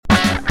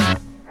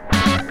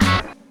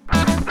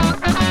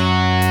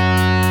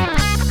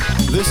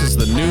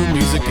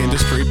Music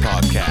Industry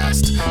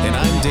Podcast, and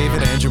I'm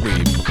David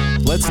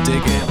Angeweeb. Let's dig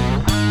in.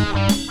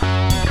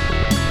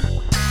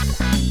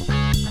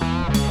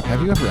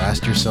 Have you ever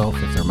asked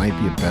yourself if there might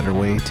be a better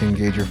way to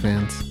engage your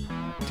fans?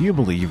 Do you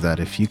believe that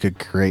if you could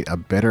create a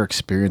better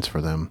experience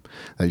for them,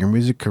 that your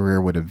music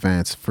career would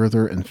advance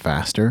further and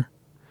faster?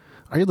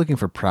 Are you looking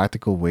for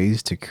practical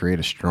ways to create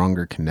a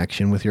stronger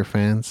connection with your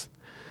fans?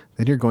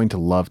 Then you're going to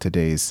love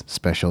today's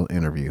special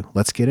interview.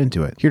 Let's get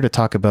into it. Here to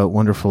talk about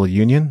Wonderful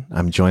Union,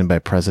 I'm joined by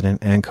President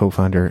and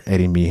co-founder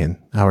Eddie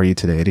Meehan. How are you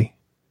today, Eddie?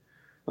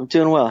 I'm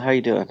doing well. How are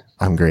you doing?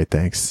 I'm great,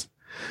 thanks.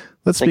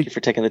 Thank you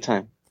for taking the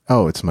time.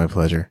 Oh, it's my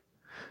pleasure.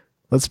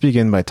 Let's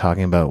begin by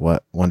talking about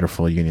what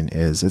Wonderful Union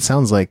is. It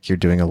sounds like you're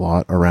doing a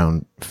lot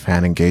around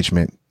fan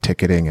engagement,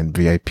 ticketing, and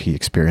VIP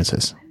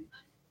experiences.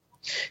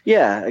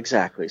 Yeah,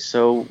 exactly.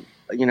 So,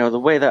 the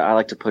way that I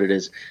like to put it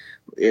is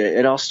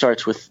it all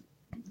starts with,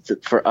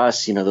 for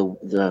us,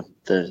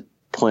 the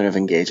point of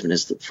engagement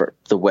is for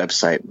the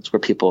website. It's where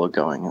people are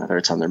going, whether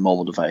it's on their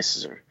mobile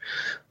devices or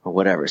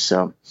whatever.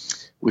 So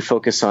we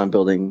focus on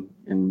building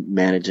and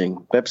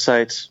managing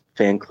websites,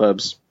 fan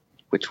clubs,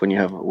 which when you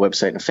have a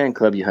website and a fan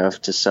club, you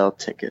have to sell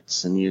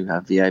tickets and you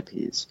have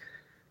VIPs.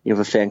 You have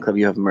a fan club,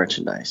 you have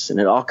merchandise, and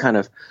it all kind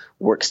of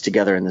works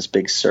together in this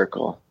big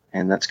circle.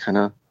 And that's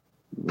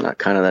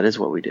that is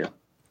what we do.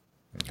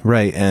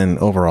 Right. And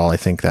overall, I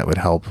think that would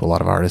help a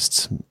lot of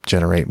artists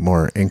generate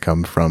more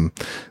income from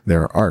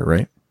their art,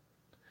 right?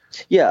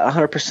 Yeah,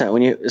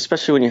 100%.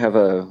 Especially when you have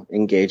a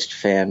engaged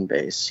fan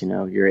base,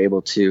 you're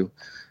able to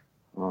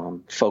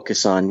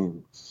focus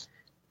on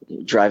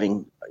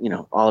driving,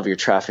 all of your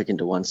traffic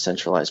into one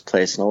centralized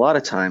place. And a lot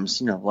of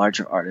times,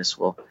 larger artists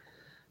will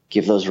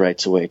give those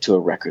rights away to a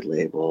record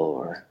label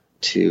or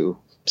to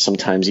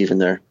sometimes even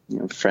their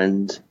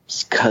friend's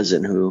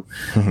cousin who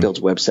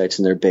builds websites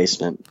in their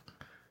basement.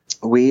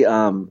 We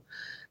come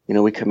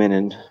in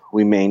and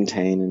we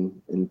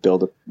maintain and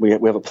build we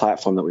have a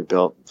platform that we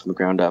built from the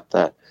ground up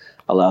that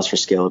allows for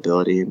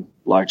scalability and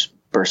large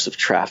bursts of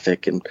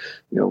traffic and,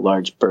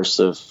 large bursts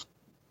of,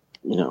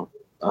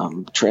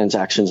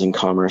 transactions and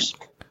commerce.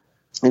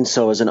 And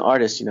so as an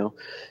artist,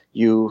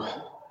 you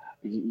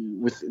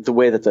with the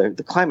way that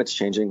the climate's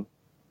changing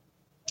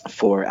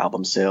for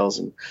album sales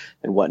and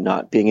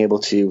whatnot, being able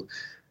to,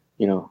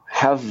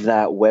 have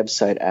that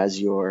website as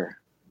your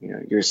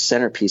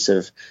centerpiece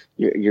of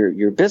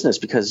your business,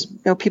 because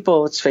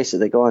people, let's face it,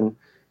 they go on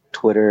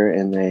Twitter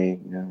and they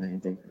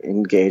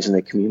engage and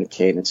they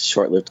communicate, and it's a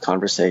short-lived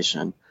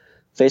conversation.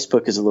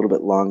 Facebook is a little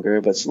bit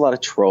longer, but it's a lot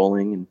of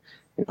trolling, and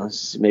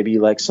maybe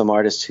you like some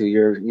artists who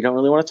you don't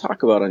really want to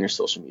talk about on your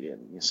social media.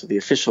 So the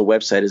official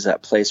website is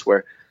that place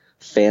where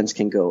fans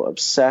can go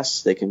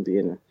obsess. They can be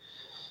in a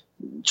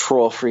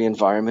troll-free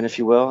environment, if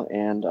you will.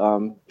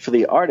 And for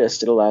the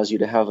artist, it allows you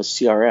to have a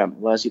CRM,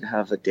 allows you to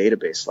have a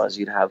database, allows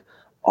you to have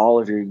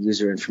all of your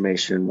user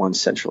information in one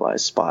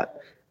centralized spot.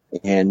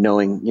 And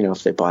knowing,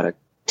 if they bought a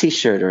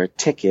T-shirt or a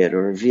ticket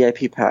or a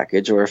VIP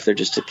package, or if they're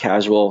just a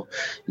casual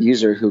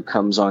user who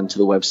comes onto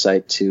the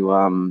website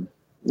to,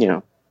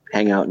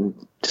 hang out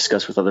and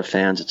discuss with other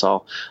fans, it's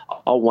all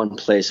one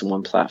place and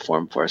one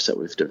platform for us that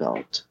we've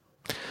developed.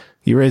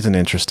 You raise an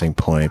interesting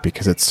point,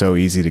 because it's so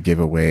easy to give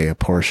away a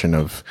portion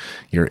of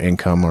your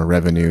income or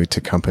revenue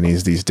to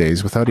companies these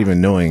days without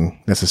even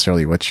knowing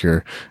necessarily what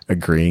you're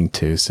agreeing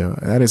to. So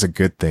that is a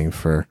good thing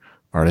for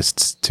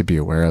artists to be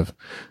aware of.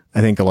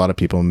 I think a lot of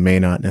people may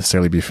not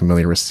necessarily be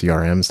familiar with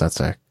CRMs. That's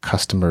a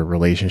customer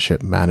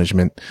relationship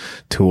management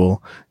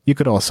tool. You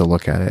could also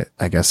look at it,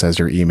 I guess, as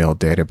your email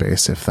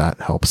database, if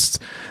that helps.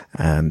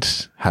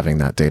 And having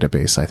that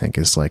database, I think,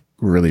 is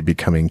really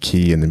becoming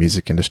key in the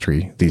music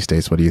industry these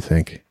days. What do you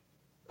think?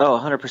 Oh,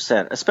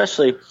 100%.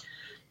 Especially,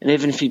 and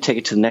even if you take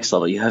it to the next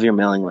level, you have your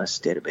mailing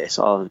list database,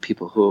 all of the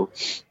people who,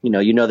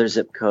 their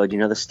zip code,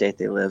 the state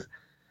they live.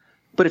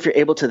 But if you're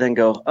able to then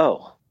go,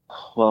 oh,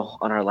 well,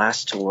 on our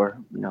last tour,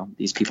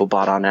 these people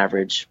bought on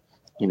average,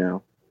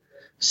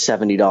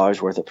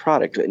 $70 worth of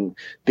product, and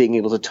being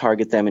able to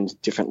target them in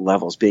different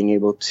levels, being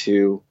able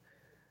to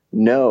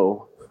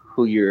know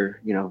who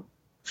your,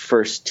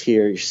 first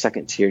tier, your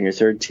second tier, and your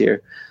third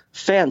tier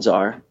fans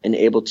are, and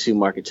able to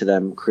market to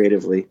them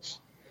creatively.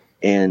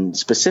 And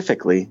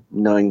specifically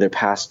knowing their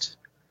past,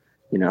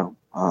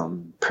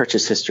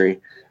 purchase history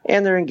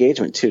and their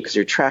engagement too, because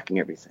you're tracking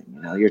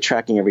everything. You're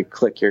tracking every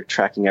click, you're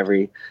tracking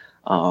every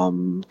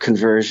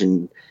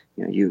conversion.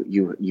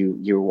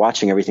 You're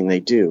watching everything they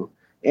do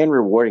and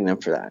rewarding them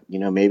for that.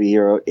 Maybe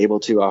you're able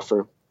to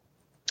offer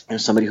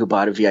somebody who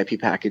bought a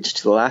VIP package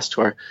to the last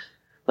tour,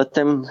 let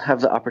them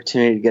have the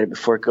opportunity to get it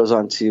before it goes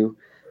on to,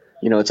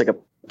 it's like a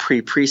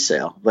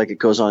pre-sale, like it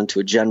goes on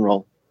to a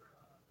general.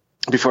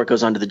 Before it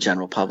goes on to the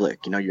general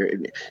public, when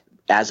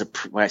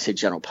I say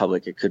general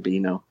public, it could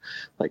be,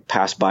 like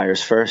past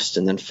buyers first,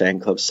 and then fan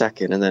club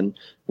second, and then,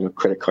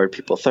 credit card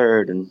people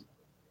third, and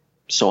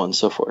so on and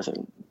so forth,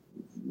 and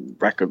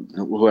record,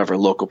 whoever,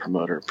 local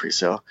promoter,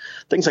 pre-sale,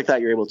 things like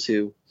that. You're able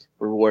to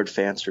reward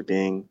fans for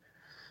being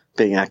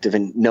active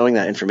and knowing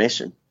that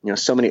information.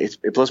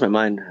 It blows my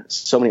mind.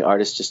 So many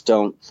artists just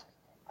don't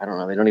I don't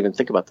know. They don't even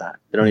think about that.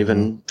 They don't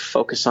even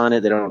focus on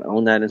it. They don't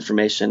own that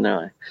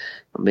information.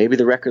 Maybe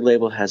the record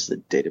label has the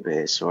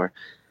database, or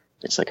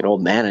it's like an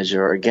old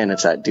manager, or again,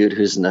 it's that dude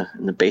who's in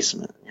the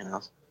basement.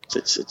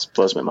 It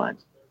blows my mind.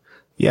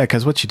 Yeah,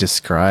 because what you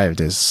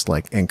described is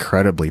like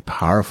incredibly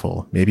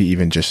powerful. Maybe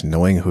even just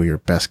knowing who your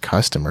best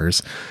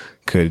customers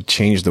could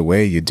change the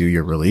way you do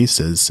your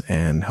releases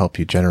and help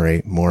you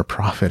generate more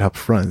profit up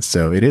front.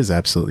 So it is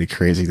absolutely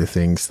crazy, the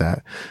things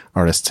that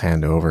artists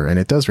hand over. And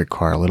it does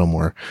require a little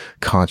more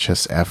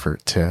conscious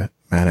effort to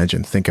manage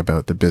and think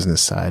about the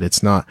business side.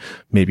 It's not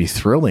maybe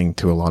thrilling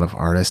to a lot of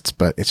artists,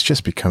 but it's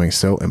just becoming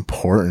so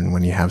important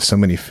when you have so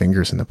many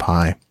fingers in the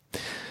pie.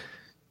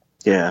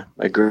 Yeah,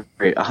 I agree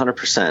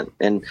 100%.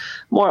 And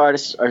more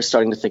artists are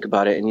starting to think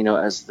about it. And,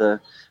 as the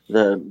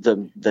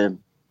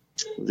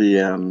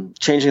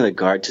changing of the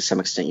guard to some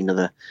extent,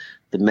 the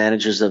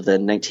managers of the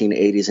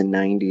 1980s and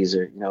 90s,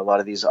 or, a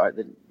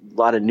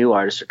lot of new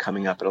artists are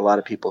coming up, and a lot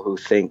of people who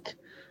think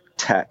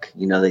tech,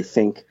 they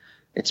think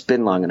it's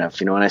been long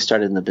enough. When I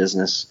started in the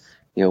business,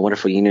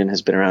 Wonderful Union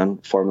has been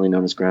around, formerly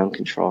known as Ground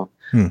Control,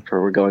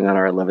 for we're going on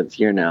our 11th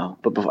year now.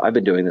 But I've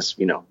been doing this,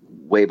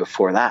 way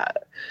before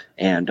that.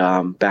 And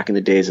back in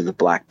the days of the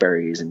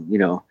Blackberries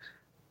and,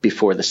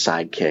 before the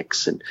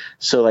sidekicks. And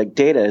so like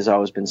data has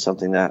always been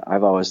something that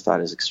I've always thought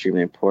is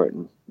extremely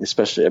important,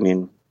 especially,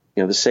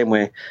 the same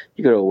way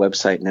you go to a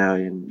website now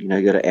and, you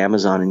go to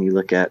Amazon and you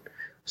look at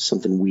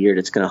something weird,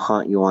 it's going to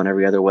haunt you on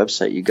every other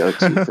website you go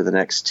to for the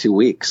next 2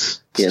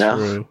 weeks,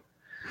 True.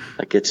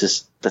 Like that's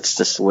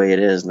just the way it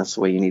is. And that's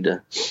the way you need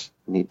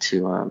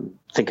to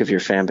think of your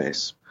fan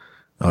base.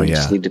 You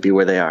just need to be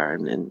where they are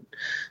and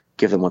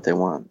give them what they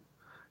want.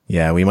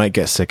 Yeah, we might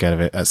get sick out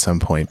of it at some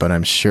point, but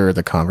I'm sure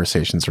the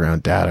conversations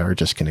around data are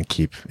just going to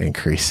keep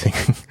increasing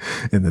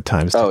in the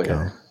times to come.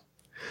 Yeah.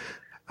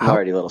 I'm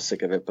already a little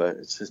sick of it, but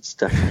it's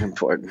definitely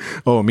important.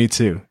 Oh, me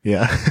too.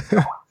 Yeah.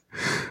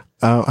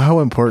 How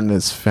important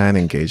is fan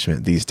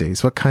engagement these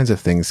days? What kinds of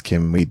things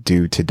can we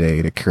do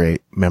today to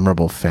create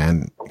memorable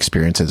fan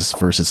experiences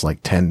versus like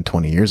 10,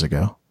 20 years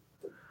ago?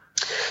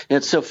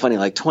 It's so funny.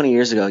 Like 20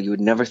 years ago, you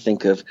would never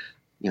think of,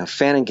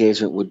 fan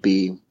engagement would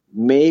be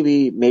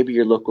maybe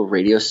your local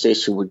radio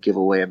station would give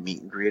away a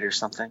meet and greet or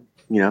something,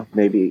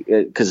 maybe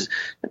because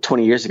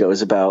 20 years ago it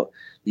was about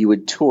you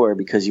would tour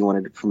because you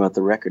wanted to promote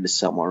the record to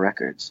sell more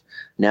records.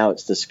 Now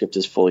the script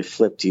is fully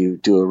flipped. You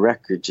do a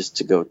record just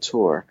to go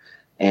tour.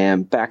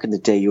 And back in the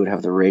day, you would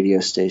have the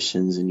radio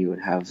stations and you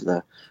would have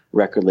the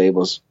record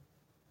labels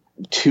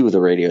to the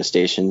radio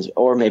stations,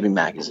 or maybe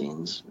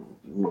magazines,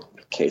 in the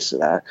case of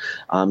that,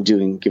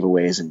 doing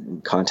giveaways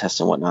and contests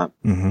and whatnot.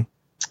 Mm-hmm.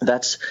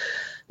 That's,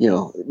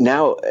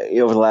 now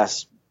over the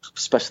last,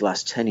 especially the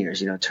last 10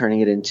 years, turning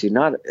it into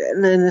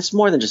and then it's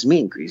more than just meet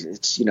and greet.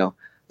 It's,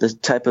 the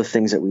type of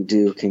things that we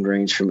do can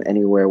range from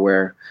anywhere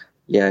where,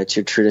 it's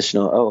your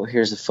traditional,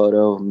 here's a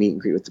photo, meet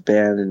and greet with the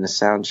band and the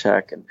sound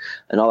check and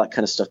all that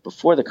kind of stuff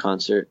before the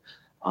concert,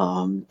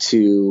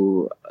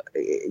 to,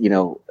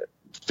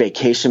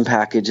 vacation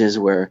packages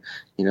where,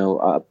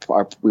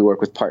 we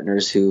work with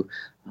partners who,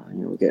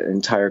 we get an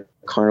entire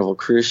Carnival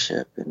cruise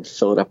ship and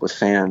fill it up with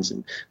fans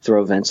and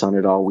throw events on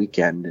it all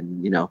weekend.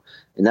 And,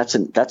 and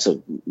that's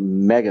a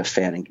mega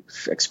fan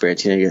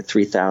experience. You get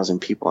 3,000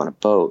 people on a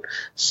boat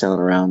sailing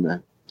around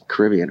the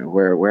Caribbean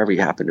or wherever you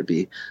happen to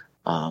be.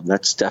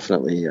 That's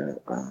definitely a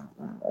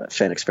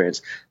fan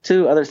experience.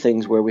 Two other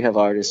things where we have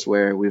artists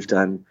where we've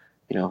done,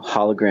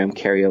 hologram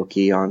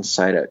karaoke on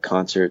site at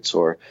concerts,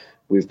 or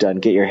we've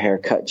done get your hair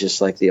cut just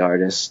like the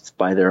artist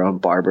by their own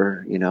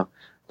barber,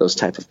 those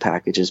type of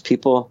packages.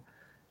 People,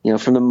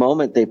 from the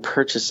moment they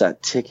purchase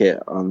that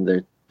ticket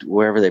on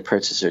wherever they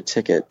purchase their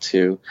ticket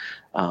to,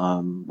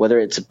 whether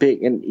it's a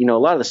big, and, a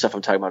lot of the stuff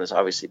I'm talking about is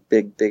obviously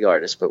big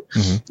artists, but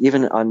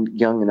even on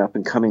young and up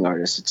and coming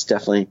artists, it's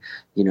definitely,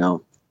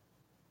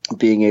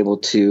 being able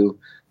to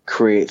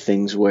create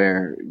things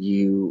where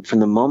from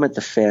the moment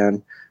the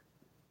fan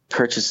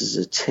purchases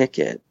a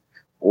ticket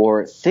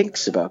or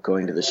thinks about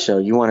going to the show,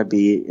 you want to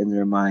be in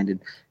their mind.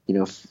 And,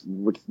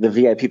 with the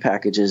VIP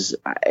packages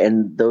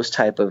and those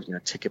type of,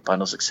 ticket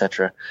bundles,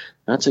 etc.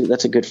 That's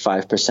a good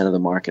 5% of the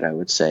market, I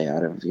would say,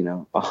 out of,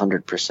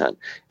 100%.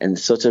 And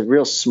so it's a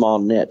real small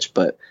niche,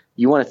 but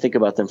you want to think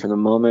about them from the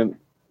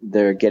moment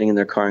they're getting in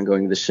their car and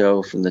going to the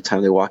show, from the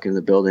time they walk in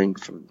the building,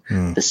 from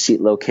the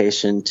seat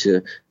location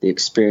to the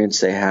experience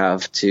they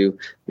have to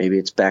maybe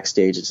it's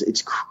backstage.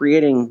 It's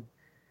creating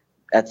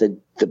at the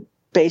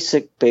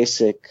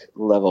basic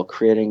level,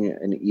 creating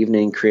an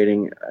evening,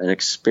 creating an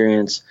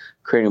experience,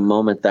 creating a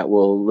moment that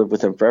will live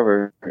with them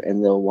forever,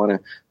 and they'll want to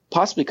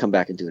possibly come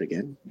back and do it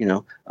again.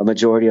 A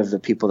majority of the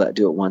people that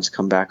do it once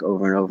come back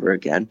over and over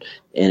again,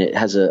 and it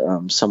has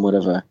a somewhat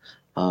of a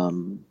I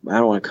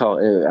don't want to call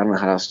it, I don't know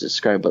how else to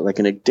describe it, but like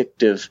an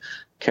addictive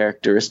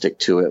characteristic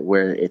to it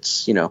where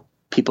it's,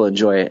 people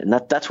enjoy it. And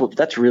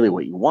that's really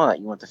what you want.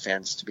 You want the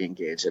fans to be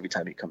engaged every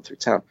time you come through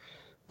town.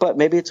 But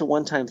maybe it's a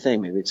one-time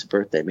thing. Maybe it's a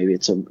birthday. Maybe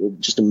it's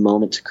just a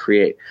moment to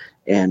create.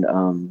 And,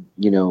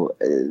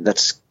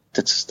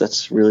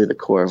 that's really the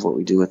core of what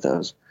we do with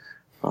those.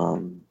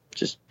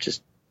 Just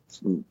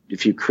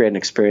if you create an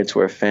experience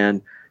where a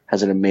fan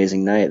has an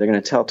amazing night, they're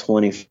going to tell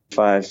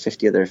 25,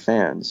 50 of their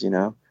fans,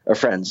 or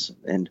friends,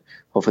 and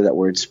hopefully that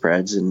word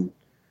spreads, and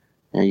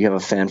you have a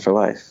fan for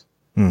life.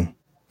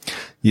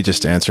 You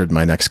just answered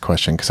my next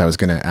question, because I was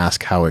going to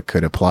ask how it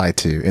could apply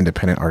to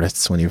independent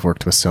artists when you've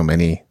worked with so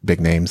many big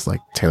names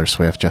like Taylor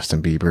Swift,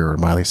 Justin Bieber, or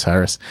Miley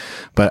Cyrus.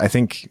 But I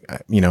think,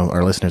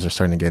 our listeners are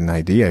starting to get an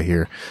idea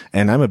here.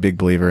 And I'm a big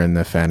believer in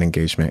the fan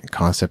engagement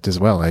concept as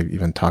well. I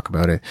even talk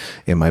about it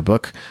in my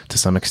book to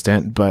some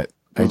extent, but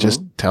I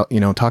just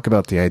talk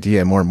about the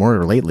idea more and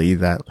more lately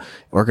that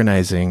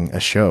organizing a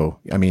show,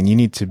 I mean, you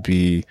need to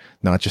be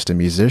not just a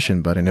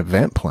musician, but an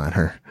event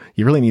planner.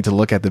 You really need to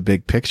look at the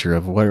big picture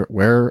of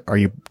where are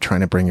you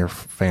trying to bring your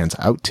fans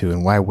out to,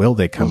 and why will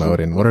they come out,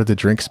 and what are the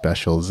drink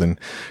specials, and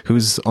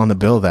who's on the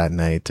bill that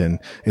night, and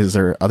is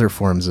there other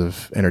forms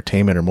of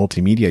entertainment or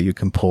multimedia you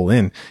can pull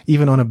in?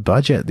 Even on a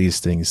budget, these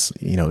things,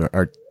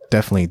 are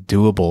definitely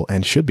doable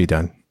and should be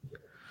done.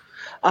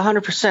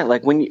 100%.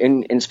 Like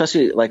and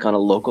especially like on a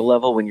local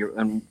level,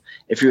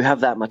 if you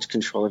have that much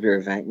control of your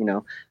event,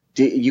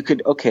 you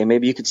could,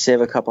 maybe you could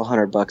save a couple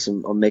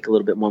 $100 or make a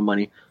little bit more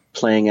money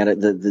playing at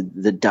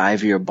the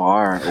divier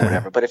bar or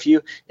whatever. But if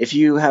you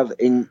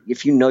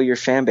know your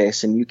fan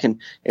base,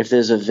 and if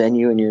there's a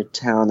venue in your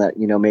town that,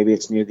 maybe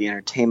it's near the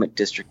entertainment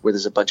district where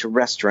there's a bunch of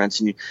restaurants,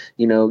 and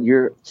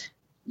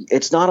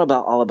it's not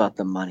all about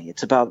the money.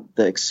 It's about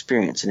the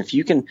experience. And if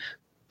you can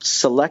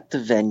select the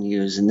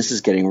venues, and this is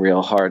getting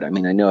real hard. I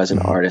mean, I know as an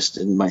artist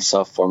and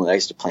myself, formerly, I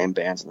used to play in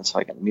bands, and that's how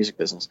I got in the music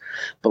business.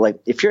 But like,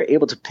 if you're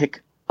able to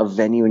pick a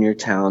venue in your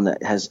town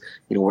that has,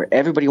 where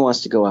everybody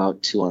wants to go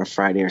out to on a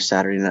Friday or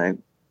Saturday night,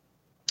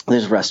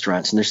 there's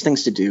restaurants and there's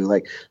things to do.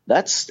 Like,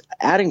 that's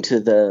adding to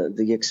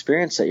the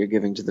experience that you're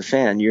giving to the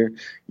fan. You're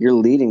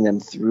leading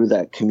them through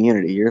that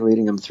community. You're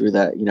leading them through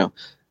that,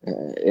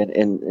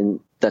 and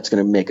that's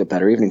going to make a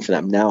better evening for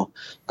them. Now,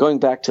 going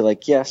back to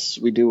yes,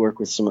 we do work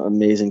with some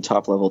amazing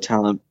top level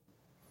talent,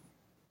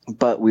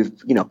 but we've,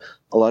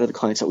 a lot of the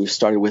clients that we've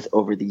started with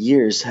over the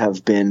years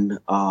have been,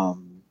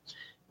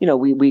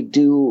 we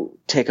do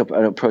take up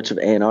an approach of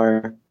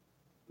A&R,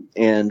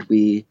 and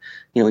we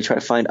try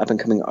to find up and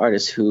coming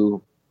artists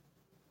who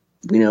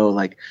we know,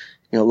 a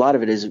lot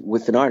of it is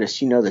with an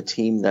artist, the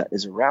team that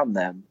is around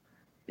them,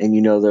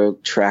 and their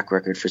track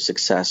record for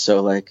success.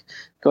 So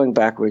going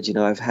backwards,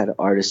 I've had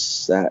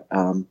artists that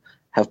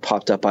have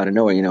popped up out of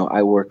nowhere.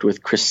 I worked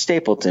with Chris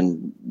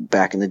Stapleton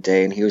back in the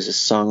day, and he was a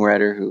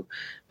songwriter who,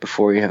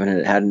 before he even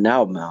had an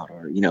album out,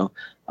 or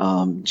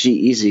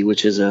G-Eazy,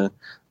 which is he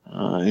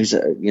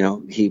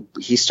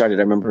started,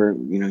 I remember,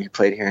 he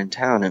played here in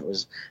town. It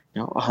was,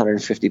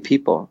 150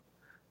 people,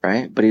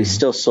 right? But he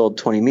still sold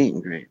 20 meet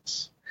and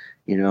greets,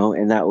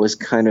 and that was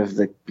kind of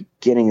the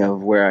beginning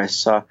of where I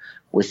saw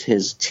with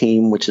his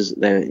team, which is,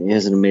 he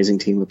has an amazing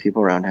team of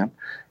people around him,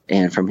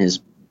 and from his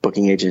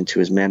booking agent to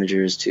his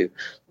managers to,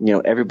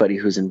 everybody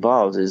who's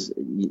involved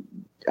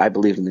I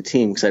believed in the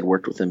team because I'd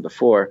worked with him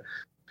before.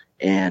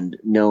 And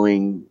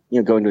knowing,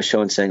 going to a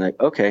show and saying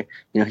okay,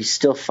 he's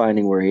still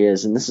finding where he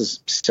is. And this is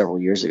several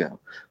years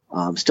ago,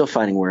 still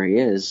finding where he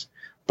is.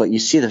 But you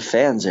see the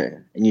fans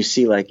there, and you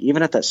see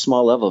even at that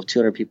small level of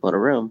 200 people in a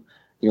room,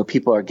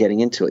 people are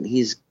getting into it,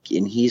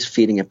 and he's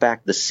feeding it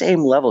back the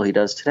same level he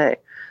does today.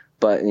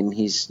 And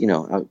he's,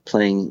 out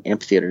playing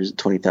amphitheaters at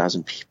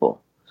 20,000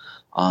 people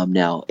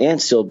now, and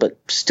still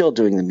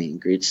doing the meet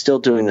and greet, still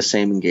doing the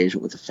same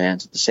engagement with the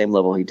fans at the same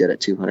level he did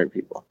at 200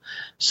 people.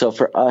 So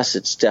for us,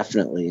 it's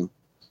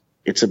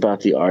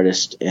about the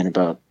artist and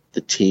about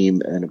the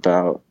team and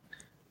about,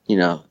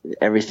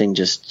 everything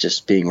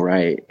just being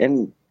right.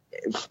 And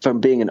from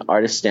being an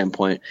artist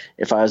standpoint,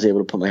 if I was able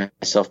to put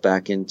myself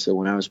back into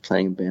when I was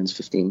playing in bands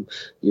 15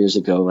 years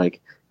ago,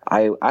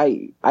 I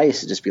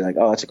used to just be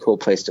oh, it's a cool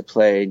place to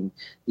play. And,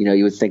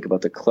 you would think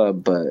about the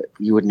club, but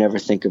you would never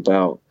think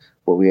about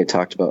what we had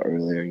talked about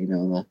earlier,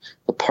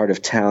 the part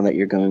of town that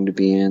you're going to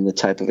be in, the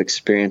type of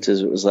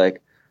experiences. It was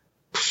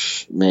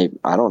maybe,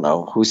 I don't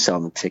know who's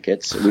selling the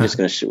tickets. We're just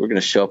we're going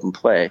to show up and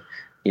play,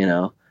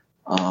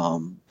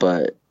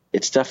 but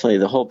it's definitely,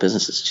 the whole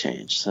business has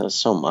changed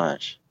so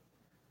much.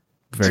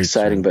 It's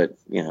exciting, true. But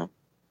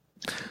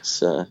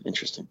it's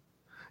interesting.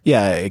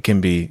 Yeah, it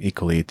can be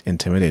equally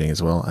intimidating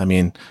as well. I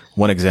mean,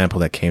 one example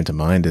that came to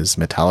mind is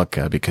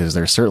Metallica, because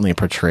they're certainly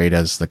portrayed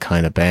as the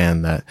kind of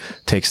band that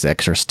takes the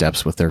extra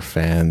steps with their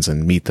fans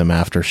and meet them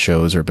after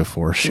shows or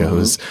before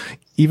shows.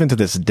 Even to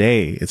this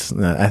day,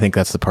 I think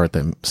that's the part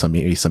that some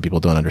people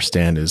don't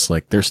understand is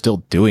they're still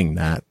doing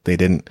that. They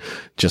didn't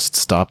just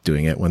stop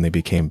doing it when they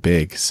became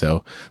big.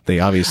 So they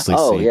obviously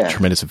see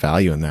tremendous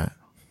value in that.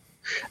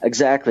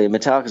 Exactly.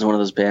 Metallica is one of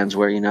those bands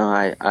where,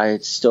 I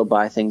still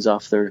buy things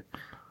off their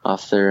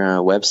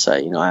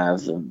website. I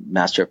have the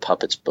Master of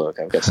Puppets book.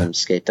 I've got some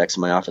skate decks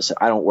in my office.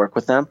 I don't work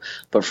with them,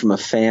 but from a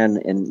fan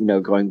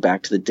and, going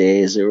back to the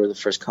days, they were the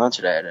first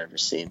concert I had ever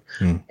seen.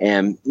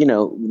 And,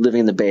 living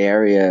in the Bay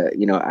Area,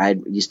 I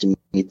used to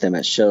meet them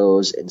at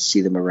shows and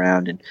see them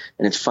around. And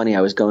it's funny,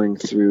 I was going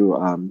through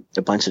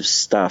a bunch of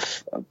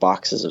stuff,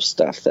 boxes of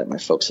stuff that my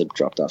folks had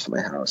dropped off at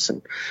my house,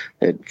 and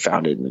they had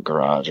found it in the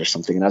garage or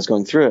something. And I was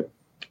going through it.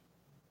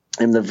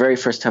 And the very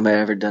first time I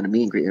ever done a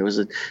meet and greet, it was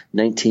in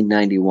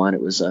 1991.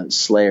 It was a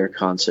Slayer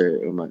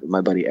concert.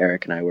 My buddy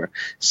Eric and I were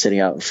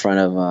sitting out in front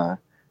of,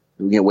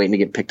 waiting to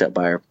get picked up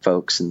by our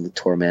folks, and the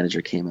tour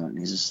manager came out, and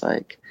he's just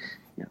like,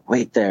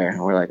 wait there.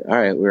 And we're like, all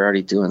right, we're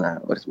already doing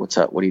that. What's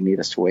up? What do you need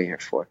us to wait here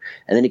for?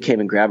 And then he came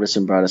and grabbed us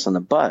and brought us on the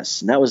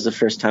bus. And that was the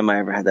first time I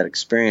ever had that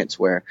experience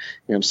where,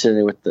 I'm sitting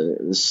there with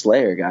the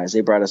Slayer guys.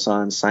 They brought us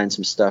on, signed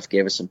some stuff,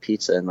 gave us some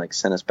pizza, and like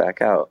sent us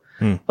back out.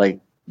 And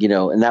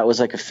that was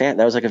like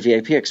a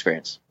VIP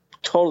experience.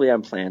 Totally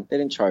unplanned. They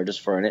didn't charge us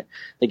for it.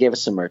 They gave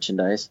us some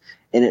merchandise.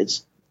 And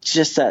it's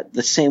just that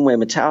the same way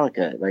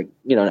Metallica,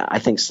 I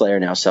think Slayer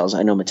now sells.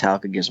 I know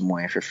Metallica gives them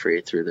away for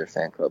free through their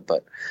fan club,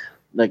 but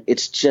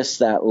it's just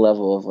that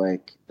level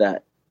of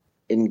that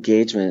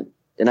engagement.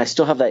 And I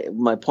still have that.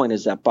 My point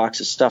is that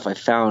box of stuff. I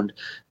found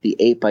the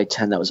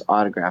 8x10 that was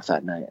autographed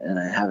that night, and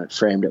I have it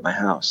framed at my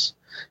house.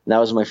 And that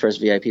was my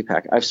first VIP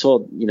pack. I've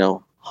sold,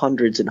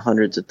 hundreds and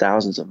hundreds of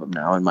thousands of them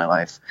now in my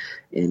life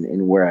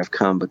in where I've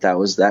come. But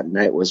that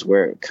night was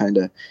where it kind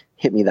of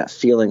hit me, that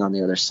feeling on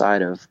the other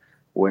side of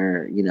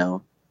where,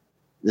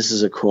 this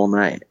is a cool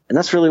night. And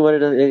that's really what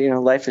it is.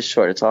 Life is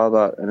short. It's all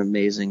about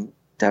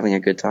having a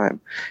good time.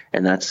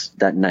 And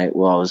that night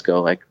will always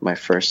go like my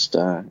first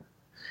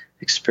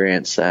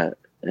experience that,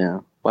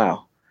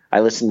 wow,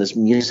 I listen to this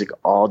music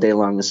all day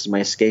long. This is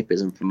my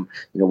escapism from,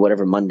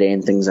 whatever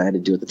mundane things I had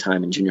to do at the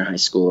time in junior high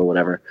school or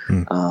whatever.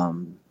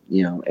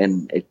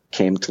 And it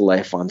came to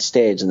life on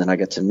stage, and then I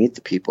got to meet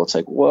the people. It's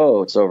like,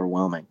 whoa, it's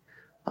overwhelming,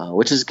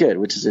 which is good,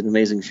 which is an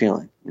amazing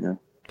feeling, Well,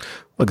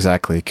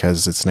 exactly,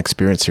 because it's an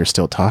experience you're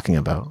still talking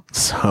about.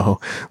 So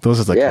those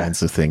are the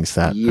kinds of things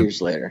that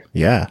years later.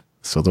 Yeah.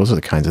 So those are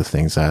the kinds of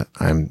things that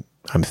I'm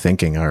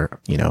thinking are,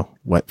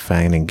 what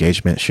fan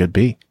engagement should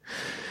be.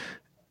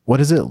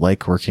 What is it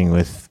like working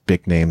with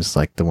big names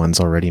like the ones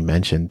already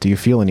mentioned? Do you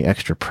feel any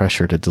extra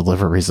pressure to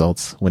deliver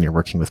results when you're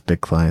working with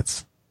big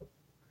clients?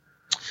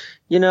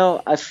 You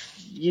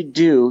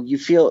do. You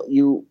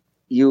feel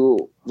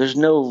there's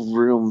no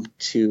room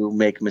to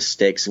make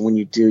mistakes. And when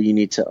you do, you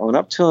need to own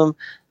up to them,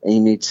 and you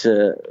need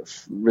to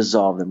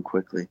resolve them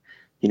quickly.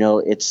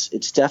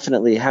 It's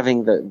definitely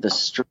having the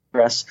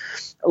stress.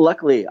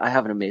 Luckily, I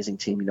have an amazing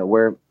team.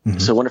 We're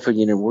it's a wonderful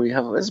unit.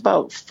 It's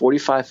about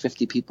 45,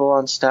 50 people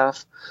on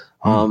staff.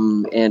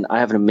 And I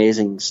have an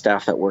amazing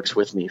staff that works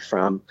with me,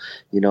 from,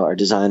 our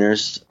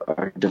designers,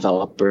 our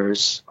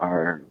developers,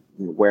 our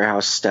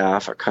warehouse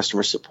staff, our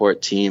customer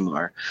support team,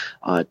 our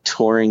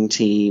touring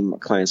team,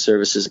 client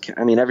services.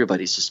 I mean,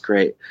 everybody's just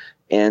great.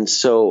 And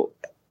so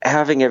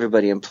having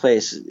everybody in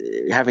place,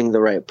 having the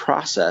right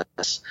process,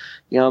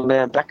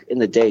 back in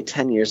the day,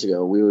 10 years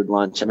ago, we would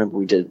launch. I remember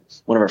we did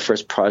one of our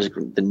first projects,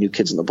 the New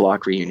Kids on the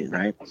Block reunion,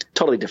 right?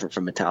 Totally different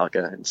from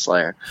Metallica and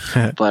Slayer.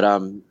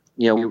 But,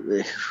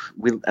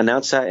 we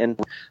announced that, and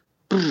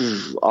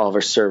all of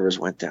our servers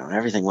went down.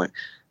 Everything went.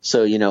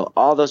 So,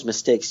 all those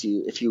mistakes,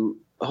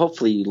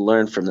 hopefully you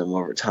learn from them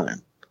over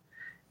time.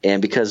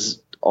 And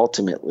because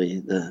ultimately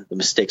the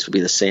mistakes will be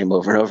the same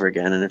over and over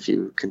again. And if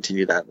you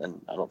continue that,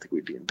 then I don't think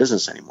we'd be in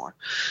business anymore.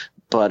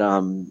 But,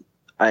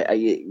 at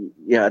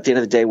the end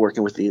of the day,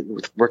 working with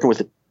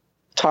the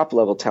top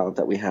level talent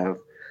that we have,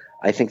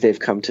 I think they've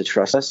come to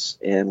trust us,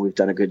 and we've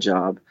done a good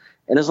job.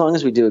 And as long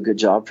as we do a good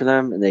job for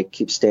them and they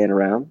keep staying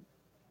around,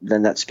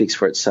 then that speaks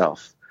for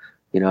itself.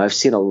 I've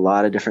seen a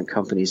lot of different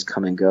companies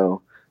come and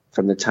go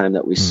from the time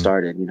that we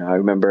started. I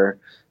remember,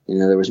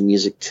 there was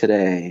Music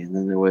Today, and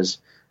then there was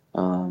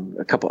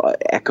a couple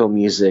Echo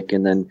Music,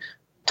 and then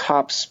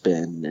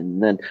Topspin,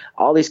 and then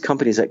all these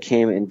companies that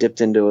came and dipped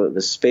into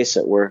the space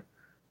that we're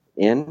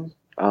in.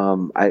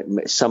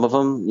 Some of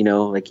them,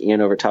 like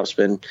Ian over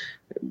Topspin,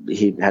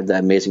 he had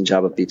that amazing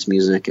job at Beats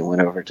Music and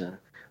went over to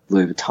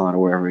Louis Vuitton or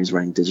wherever he's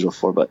running digital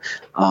for. But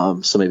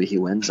so maybe he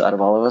wins out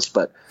of all of us.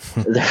 But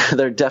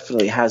there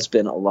definitely has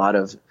been a lot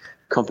of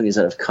companies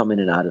that have come in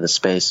and out of the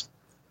space.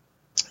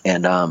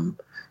 And,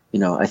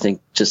 I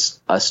think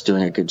just us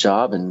doing a good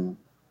job and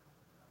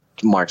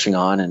marching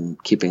on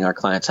and keeping our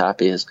clients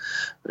happy is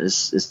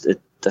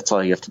that's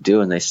all you have to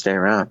do, and they stay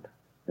around.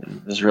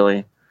 And there's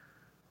really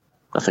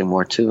nothing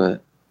more to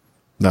it.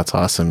 That's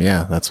awesome.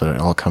 Yeah, that's what it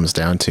all comes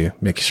down to.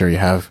 Making sure you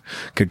have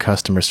good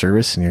customer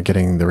service and you're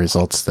getting the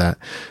results that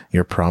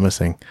you're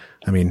promising.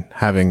 I mean,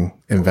 having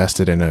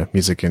invested in a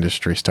music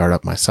industry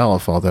startup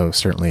myself, although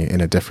certainly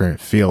in a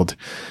different field,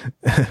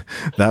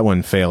 that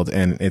one failed.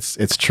 And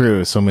it's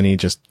true. So many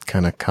just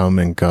kind of come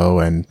and go.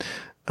 And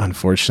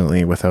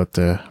unfortunately, without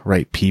the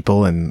right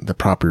people and the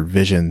proper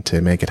vision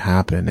to make it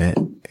happen,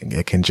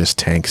 it can just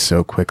tank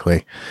so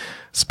quickly,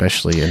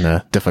 especially in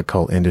a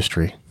difficult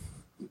industry.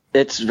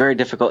 It's a very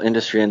difficult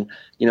industry. And,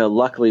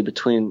 luckily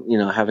between,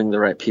 having the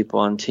right people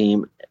on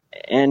team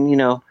and,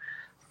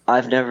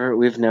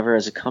 we've never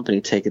as a company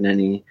taken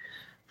any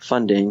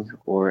funding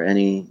or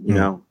any,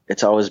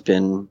 it's always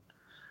been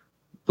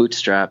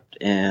bootstrapped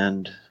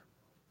and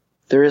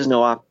there is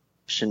no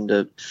option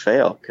to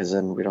fail, because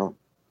then we don't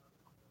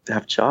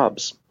have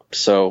jobs.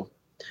 So,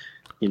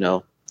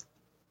 and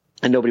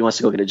nobody wants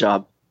to go get a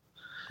job.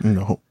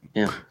 No.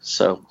 Yeah.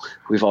 So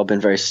we've all been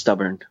very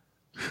stubborn.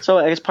 So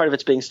I guess part of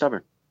it's being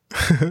stubborn.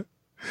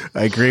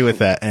 I agree with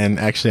that. And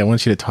actually, I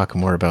want you to talk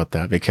more about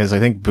that, because I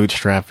think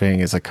bootstrapping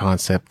is a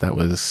concept that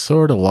was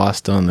sort of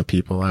lost on the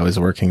people I was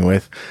working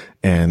with,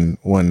 and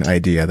one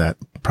idea that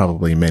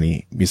probably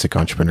many music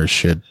entrepreneurs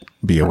should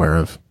be aware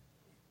of.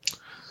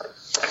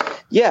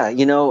 Yeah.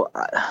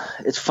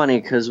 It's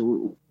funny because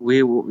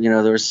we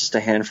there was just a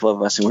handful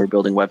of us, and we were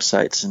building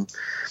websites, and,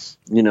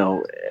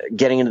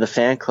 getting into the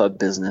fan club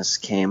business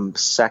came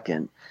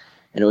second.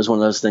 And it was one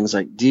of those things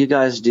like, do you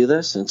guys do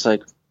this? And it's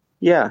like,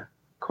 yeah,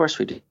 of course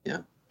we do.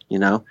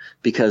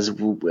 Because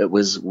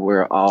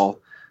we're all,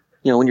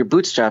 when you're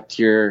bootstrapped,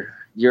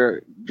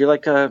 you're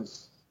like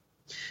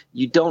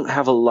you don't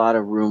have a lot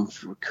of room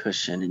for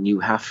cushion, and you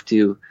have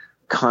to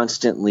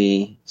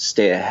constantly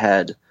stay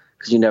ahead,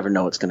 because you never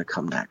know what's going to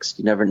come next.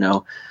 You never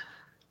know.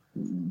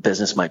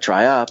 Business might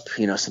dry up,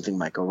 something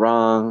might go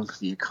wrong.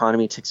 The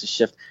economy takes a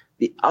shift.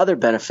 The other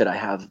benefit I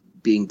have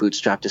being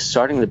bootstrapped is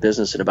starting the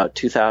business in about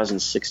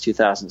 2006,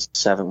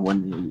 2007,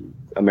 when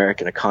the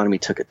American economy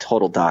took a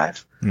total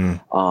dive.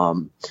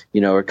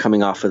 We're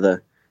coming off of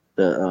the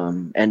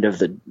end of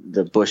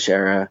the Bush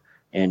era,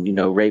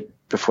 and, right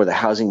before the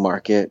housing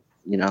market,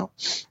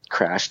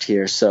 crashed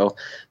here. So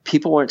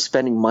people weren't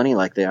spending money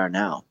like they are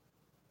now.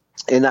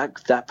 And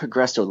that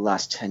progressed over the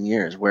last 10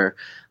 years, where,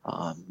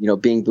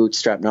 being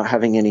bootstrapped, not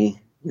having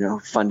any,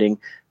 funding,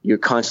 you're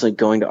constantly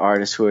going to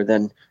artists who are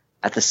then,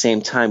 at the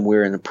same time,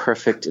 we're in a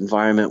perfect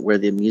environment where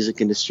the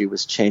music industry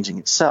was changing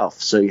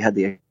itself. So you had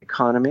the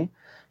economy,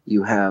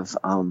 you have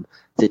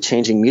the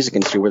changing music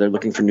industry where they're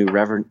looking for new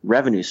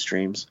revenue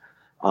streams,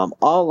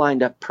 all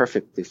lined up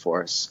perfectly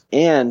for us.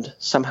 And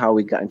somehow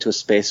we got into a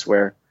space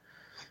where,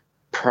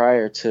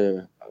 prior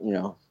to,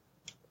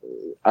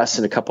 us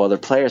and a couple other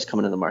players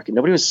coming in the market,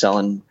 nobody was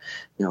selling,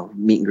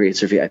 meet and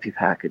greets or VIP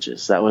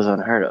packages. That was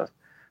unheard of.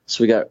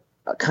 So we got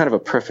kind of a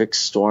perfect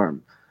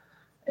storm,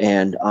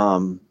 and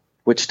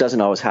which doesn't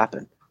always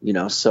happen,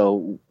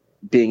 so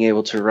being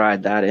able to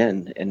ride that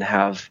in and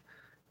have,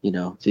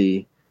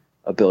 the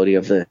ability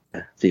of the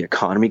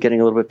economy getting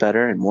a little bit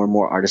better, and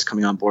more artists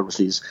coming on board with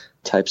these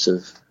types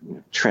of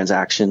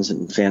transactions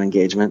and fan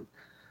engagement,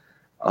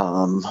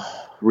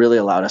 really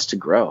allowed us to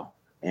grow.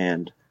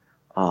 And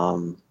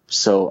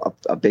so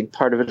a big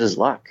part of it is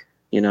luck,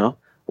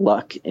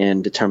 luck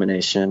and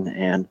determination.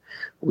 And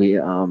we,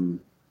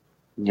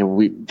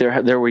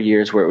 there were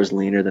years where it was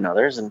leaner than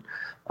others, and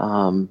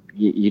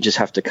you just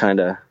have to kind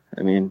of,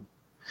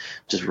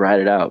 just ride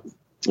it out.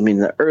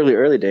 The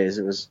early days,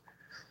 it was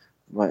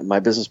my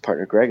business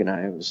partner, Greg, and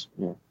I, it was,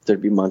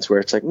 there'd be months where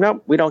it's like,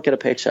 nope, we don't get a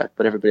paycheck,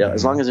 but everybody else,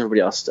 as long as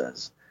everybody else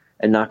does.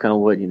 And knock on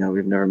wood,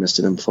 we've never missed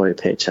an employee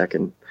paycheck.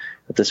 And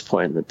at this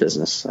point in the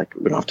business, like,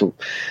 we don't have to,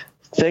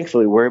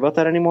 thankfully, worry about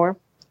that anymore.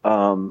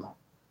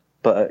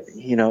 But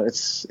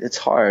it's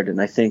hard.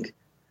 And I think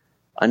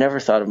I never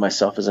thought of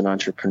myself as an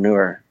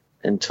entrepreneur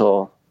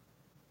until,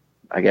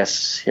 I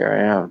guess, here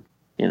I am,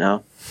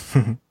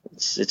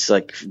 it's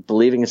like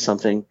believing in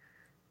something.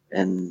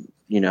 And,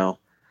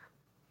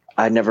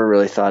 I never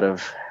really thought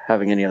of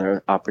having any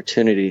other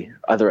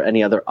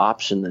any other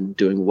option than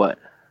doing what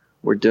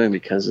we're doing,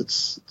 because it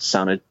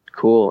sounded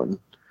cool, and,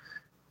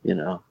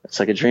 it's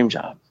like a dream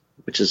job,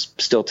 which is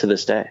still to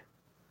this day.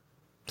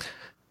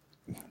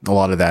 A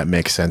lot of that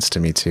makes sense to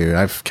me too.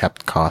 I've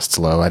kept costs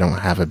low. I don't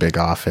have a big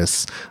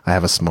office. I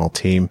have a small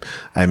team.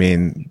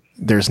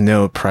 There's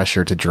no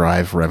pressure to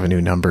drive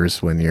revenue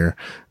numbers when you're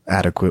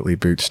adequately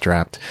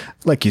bootstrapped.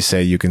 Like you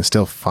say, you can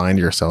still find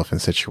yourself in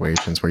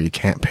situations where you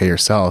can't pay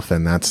yourself.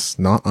 And that's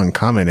not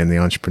uncommon in the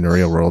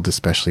entrepreneurial world,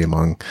 especially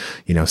among,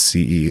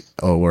 CEO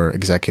or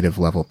executive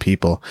level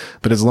people.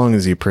 But as long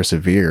as you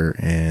persevere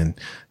and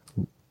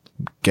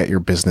get your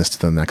business to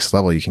the next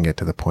level, you can get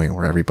to the point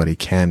where everybody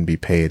can be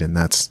paid. And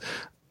that's,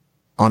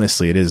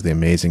 honestly, it is the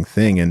amazing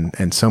thing,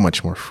 and so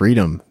much more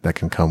freedom that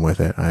can come with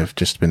it. I've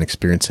just been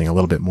experiencing a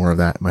little bit more of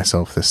that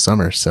myself this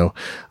summer. So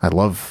I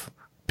love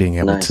being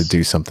able to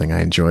do something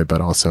I enjoy, but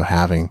also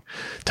having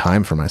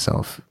time for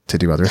myself to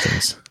do other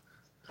things.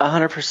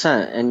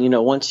 100%.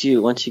 And, once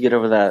you get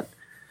over that,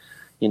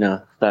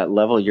 that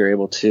level, you're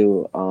able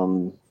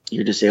to,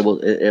 you're just able,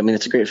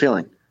 it's a great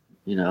feeling,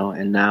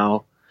 and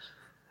now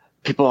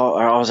people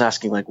are always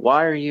asking, like,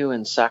 why are you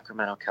in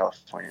Sacramento,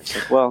 California? It's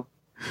like, well,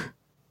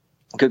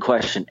 good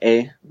question.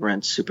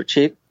 Rent's super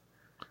cheap.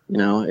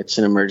 It's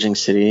an emerging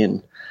city,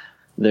 and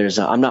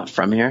I'm not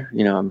from here.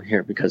 I'm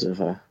here because of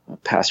a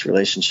past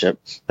relationship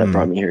that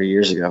brought me here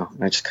years ago.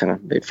 I just kind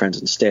of made friends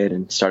and stayed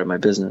and started my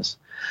business.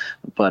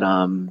 But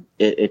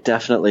it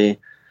definitely,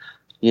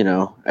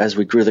 as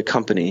we grew the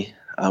company,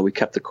 we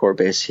kept the core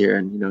base here,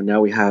 and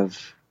now we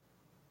have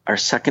our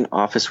second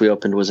office we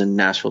opened was in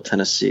Nashville,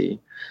 Tennessee.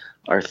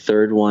 Our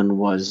third one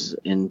was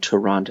in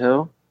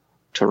Toronto.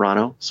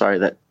 Sorry,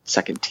 that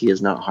second T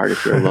is not hard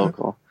if you're a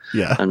local.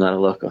 Yeah. I'm not a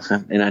local.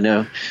 And I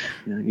know,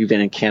 you've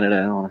been in Canada.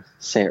 I don't want to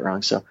say it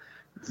wrong. So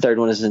Third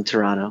one is in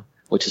Toronto,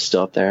 which is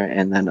still up there.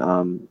 And then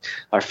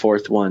our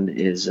fourth one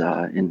is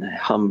in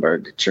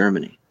Hamburg,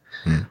 Germany,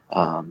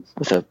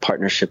 with a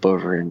partnership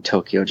over in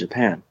Tokyo,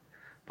 Japan.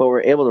 But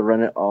we're able to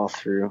run it all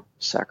through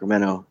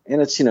Sacramento.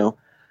 And it's,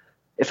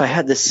 if I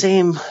had the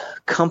same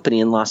company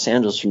in Los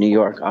Angeles or New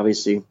York,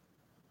 obviously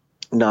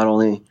not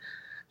only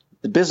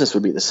the business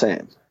would be the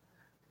same,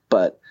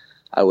 but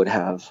I would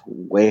have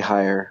way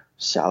higher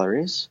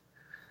salaries,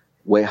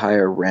 way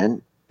higher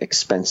rent,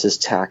 expenses,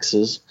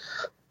 taxes,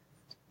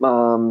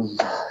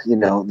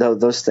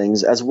 those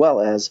things, as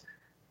well as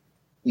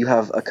you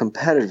have a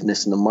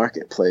competitiveness in the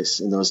marketplace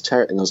in those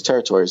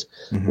territories,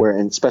 where,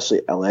 and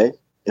especially LA,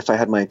 if I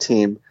had my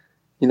team,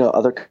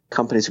 other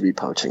companies would be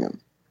poaching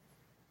them.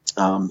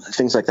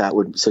 Things like that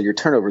so your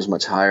turnover is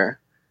much higher,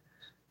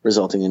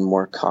 resulting in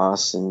more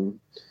costs. And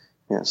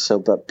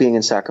but being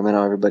in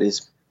Sacramento,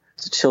 it's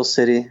a chill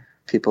city.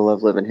 People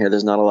love living here.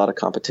 There's not a lot of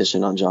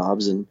competition on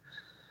jobs, and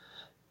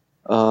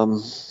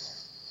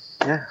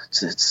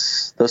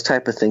it's those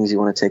type of things you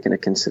want to take into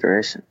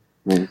consideration.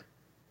 I mean,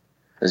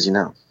 as you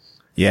know.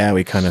 Yeah,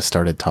 we kind of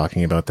started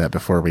talking about that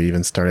before we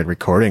even started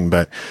recording,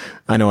 but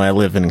I know I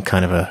live in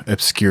kind of a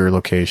obscure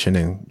location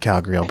in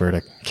Calgary,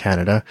 Alberta,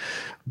 Canada.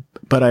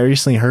 But I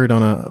recently heard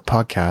on a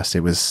podcast, it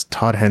was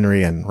Todd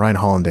Henry and Ryan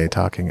Holiday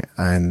talking.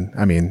 And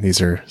I mean,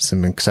 these are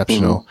some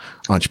exceptional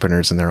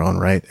entrepreneurs in their own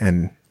right.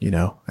 And,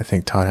 I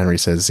think Todd Henry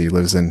says he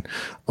lives in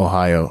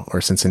Ohio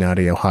or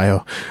Cincinnati,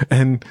 Ohio.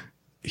 And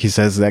he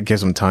says that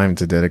gives him time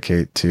to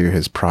dedicate to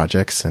his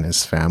projects and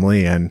his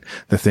family and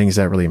the things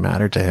that really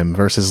matter to him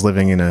versus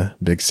living in a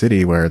big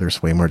city where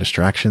there's way more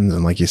distractions.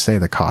 And like you say,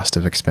 the cost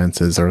of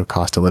expenses or the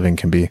cost of living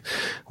can be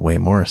way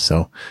more.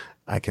 So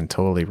I can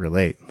totally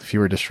relate.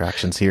 Fewer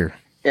distractions here.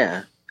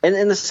 Yeah.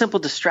 And the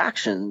simple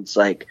distractions,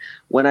 like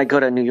when I go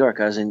to New York,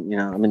 I'm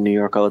in New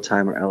York all the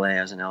time, or LA.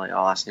 I was in LA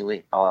all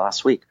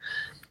last week.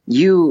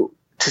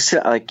 To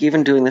sit, like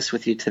even doing this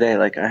with you today,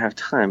 like I have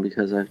time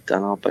because I've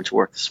done a bunch of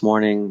work this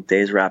morning,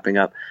 day's wrapping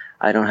up.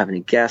 I don't have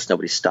any guests,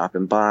 nobody's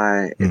stopping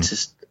by. It's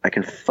just, I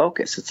can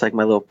focus. It's like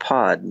my little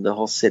pod, the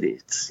whole city.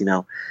 It's,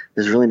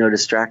 there's really no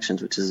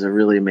distractions, which is a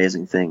really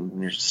amazing thing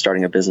when you're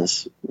starting a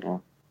business,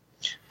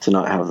 to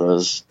not have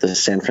the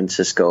San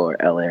Francisco or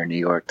LA or New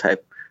York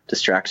type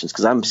distractions.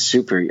 Cause I'm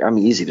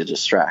easy to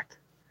distract.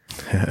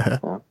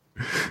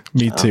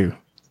 Me too.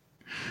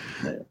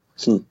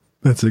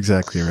 That's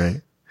exactly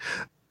right.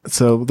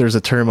 So there's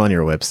a term on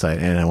your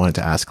website, and I wanted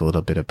to ask a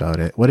little bit about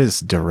it. What is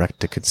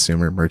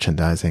direct-to-consumer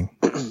merchandising?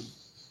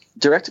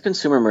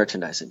 Direct-to-consumer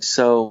merchandising.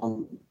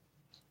 So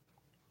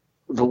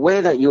the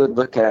way that you would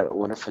look at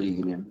Wonderful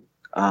Union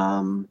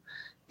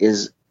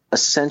is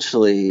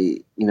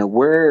essentially,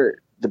 we're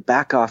the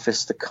back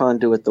office, the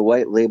conduit, the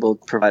white label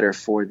provider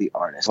for the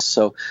artist.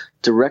 So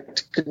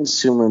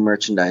direct-to-consumer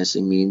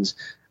merchandising means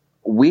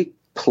we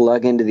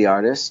plug into the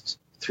artist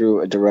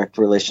through a direct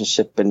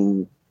relationship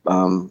and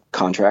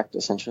contract,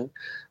 essentially,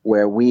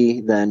 where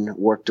we then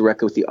work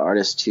directly with the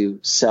artist to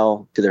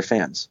sell to their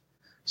fans.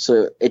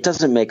 So it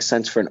doesn't make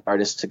sense for an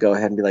artist to go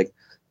ahead and be like,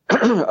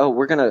 oh,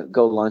 we're going to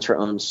go launch our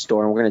own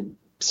store and we're going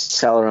to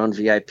sell our own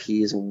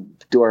VIPs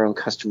and do our own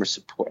customer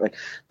support. Like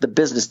the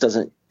business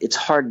doesn't, it's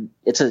hard.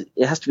 It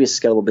has to be a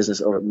scalable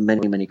business over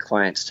many, many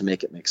clients to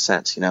make it make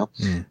sense, to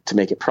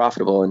make it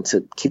profitable and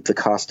to keep the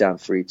cost down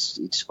for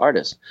each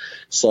artist.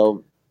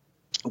 So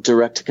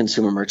direct to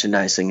consumer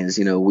merchandising is,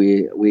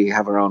 we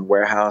have our own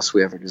warehouse.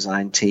 We have our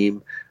design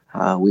team.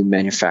 We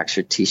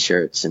manufacture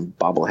t-shirts and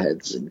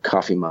bobbleheads and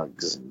coffee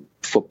mugs and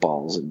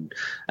footballs and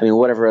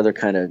whatever other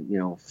kind of,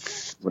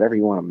 whatever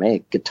you want to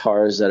make.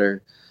 Guitars that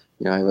are,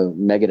 I have a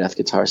Megadeth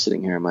guitar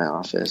sitting here in my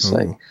office.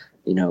 Ooh.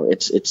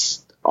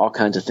 It's all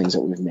kinds of things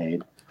that we've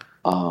made.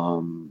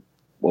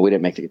 Well, we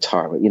didn't make the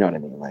guitar, but you know what I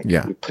mean?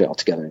 We put it all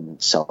together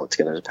and sell it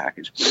together as a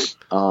package.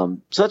 So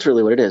that's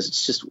really what it is.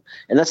 It's just,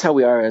 and that's how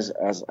we are as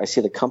I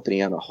see the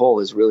company on a whole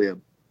is really a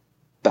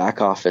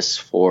back office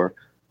for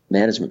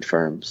management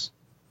firms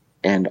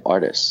and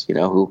artists,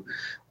 who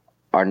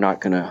are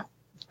not going to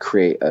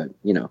create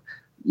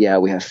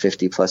we have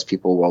 50 plus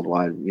people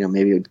worldwide,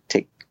 maybe it would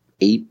take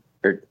 8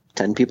 or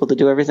 10 people to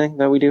do everything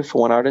that we do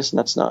for one artist. And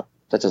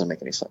that doesn't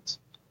make any sense.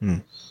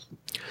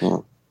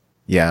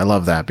 Yeah, I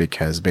love that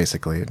because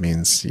basically it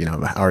means,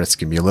 artists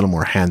can be a little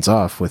more hands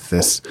off with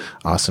this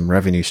awesome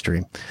revenue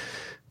stream.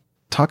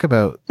 Talk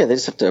about... Yeah, they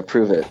just have to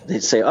approve it. They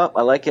say, oh,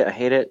 I like it, I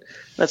hate it.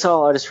 That's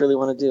all artists really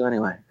want to do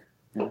anyway.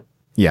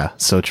 Yeah,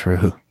 so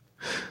true.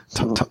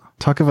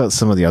 Talk about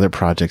some of the other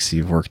projects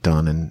you've worked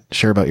on and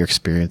share about your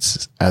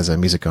experience as a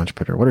music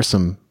entrepreneur. What are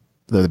some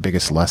of the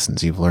biggest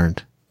lessons you've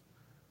learned?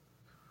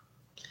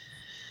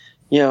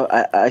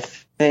 I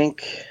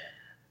think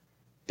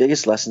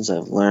biggest lessons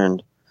I've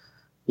learned,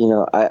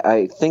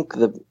 I think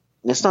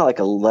it's not like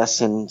a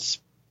lesson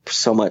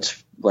so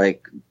much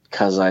like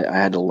because I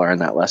had to learn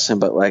that lesson,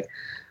 but like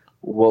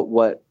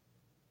what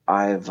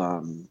I've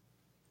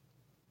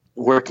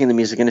working in the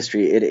music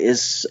industry, it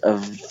is a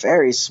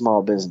very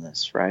small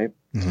business, right?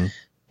 Mm-hmm.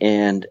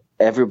 And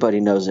everybody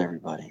knows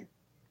everybody.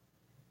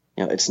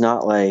 It's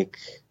not like,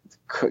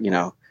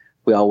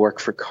 we all work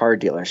for car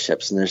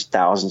dealerships, and there's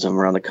thousands of them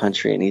around the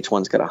country, and each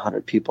one's got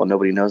 100 people, and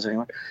nobody knows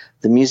anyone.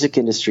 The music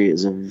industry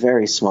is a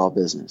very small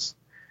business,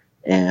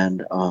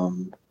 and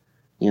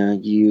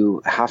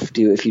you have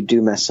to, if you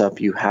do mess up,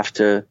 you have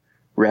to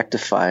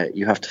rectify it,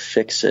 you have to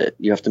fix it,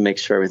 you have to make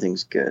sure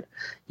everything's good.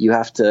 You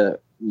have to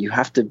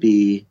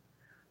be,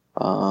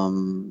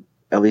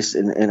 at least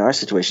in our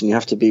situation, you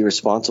have to be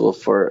responsible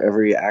for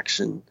every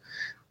action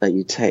that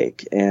you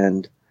take,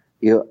 and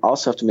you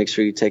also have to make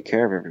sure you take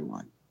care of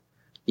everyone.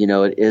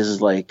 It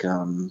is like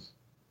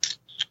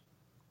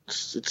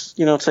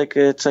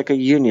it's like a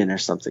union or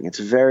something. It's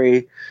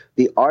very,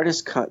 the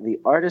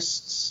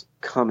artists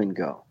come and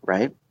go,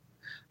 right?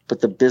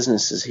 But the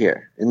business is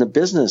here, and the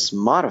business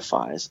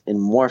modifies and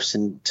morphs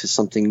into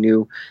something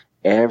new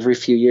every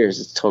few years.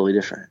 It's totally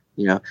different.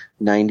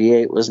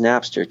 98 was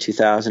Napster,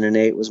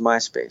 2008 was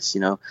MySpace,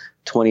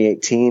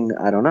 2018,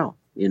 I don't know,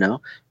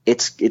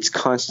 it's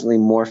constantly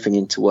morphing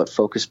into what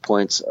focus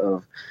points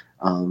of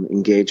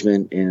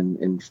engagement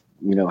and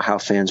how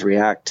fans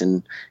react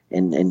and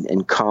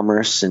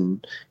commerce,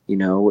 and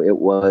it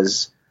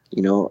was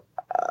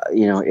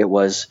it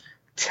was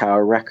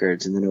Tower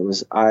Records, and then it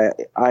was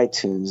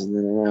iTunes, and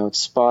then now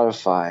it's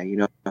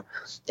Spotify.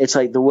 It's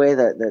like the way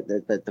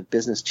that the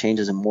business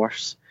changes and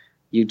morphs.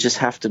 You just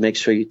have to make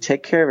sure you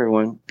take care of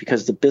everyone,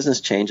 because the business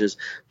changes,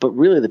 but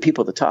really the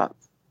people at the top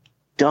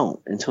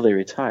don't until they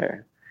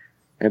retire.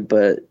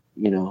 But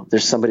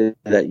there's somebody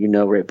that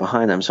right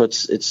behind them. So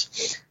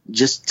it's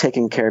just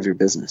taking care of your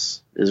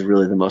business is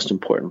really the most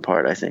important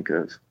part, I think,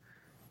 of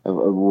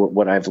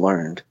what I've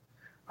learned.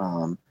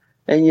 And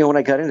when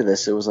I got into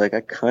this, it was like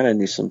I kind of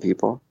knew some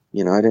people. I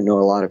didn't know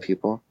a lot of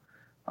people.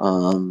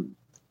 And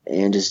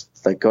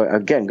just like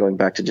going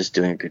back to just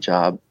doing a good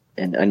job.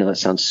 And I know that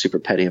sounds super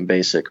petty and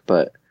basic,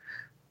 but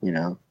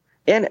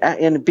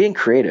and being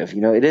creative,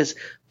 it is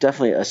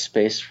definitely a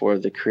space for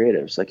the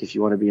creatives. Like if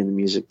you want to be in the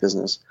music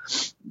business,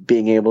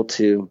 being able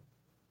to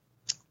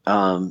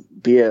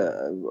be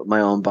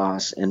my own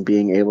boss and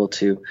being able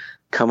to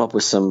come up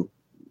with some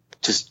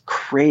just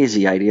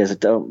crazy ideas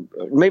that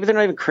maybe they're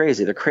not even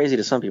crazy. They're crazy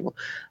to some people.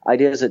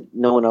 Ideas that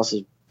no one else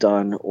has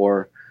done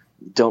or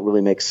don't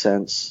really make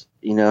sense.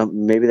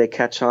 Maybe they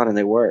catch on and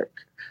they work.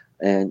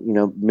 And,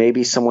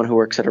 maybe someone who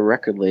works at a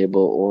record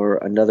label or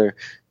another,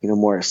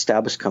 more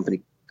established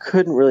company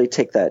couldn't really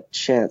take that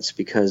chance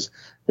because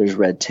there's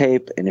red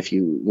tape. And if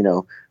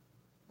you,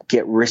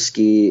 get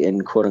risky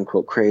and quote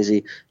unquote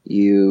crazy,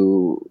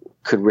 you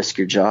could risk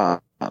your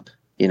job,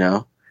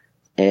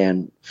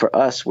 And for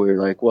us,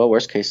 we're like, well,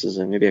 worst case is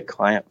maybe a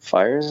client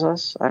fires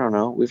us. I don't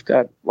know. We've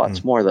got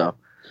lots more though,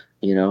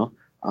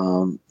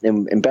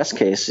 and best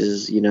case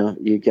is,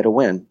 you get a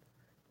win.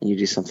 And you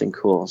do something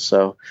cool.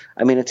 So,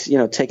 it's,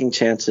 taking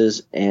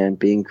chances and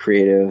being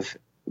creative,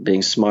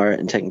 being smart,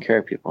 and taking care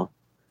of people.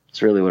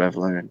 It's really what I've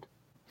learned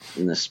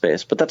in this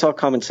space. But that's all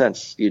common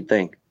sense, you'd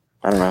think.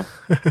 I don't know.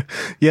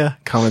 Yeah,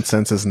 common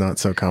sense is not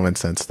so common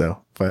sense, though.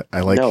 But I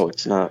like. No,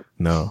 it's not.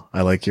 No,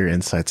 I like your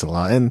insights a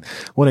lot. And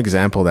one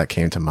example that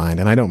came to mind,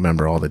 and I don't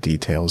remember all the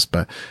details,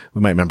 but we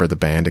might remember the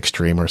band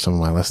Extreme, or some of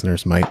my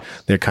listeners might.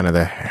 They're kind of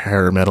the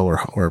hair metal,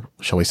 or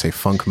shall we say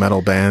funk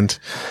metal band.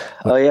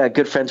 Oh yeah,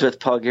 good friends with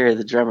Paul Geary,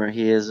 the drummer.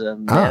 He is a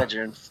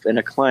manager and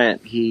a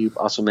client. He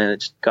also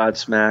managed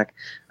Godsmack,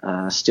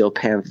 Steel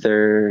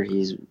Panther.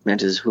 He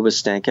manages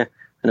Hoobastank.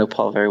 I know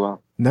Paul very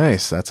well.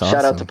 Nice, that's awesome.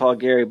 Shout out to Paul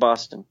Geary,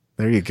 Boston.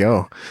 There you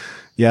go.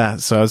 Yeah,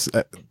 so I was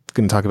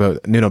going to talk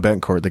about Nuno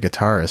Betancourt, the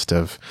guitarist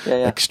of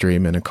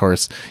Extreme, and of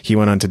course he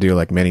went on to do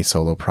like many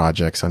solo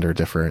projects under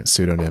different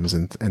pseudonyms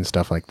and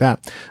stuff like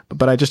that.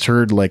 But I just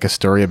heard like a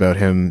story about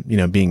him,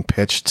 being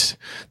pitched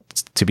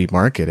to be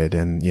marketed,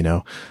 and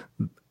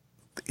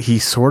he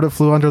sort of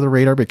flew under the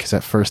radar because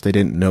at first they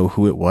didn't know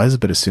who it was,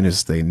 but as soon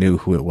as they knew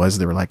who it was,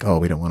 they were like, "Oh,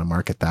 we don't want to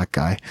market that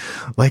guy."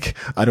 Like,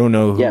 I don't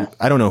know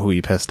who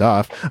he pissed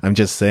off. I'm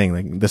just saying,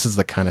 like, this is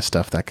the kind of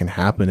stuff that can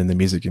happen in the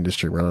music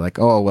industry where they're like,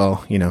 "Oh,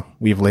 well,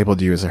 we've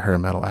labeled you as a hair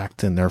metal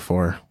act, and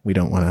therefore we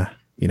don't want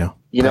to,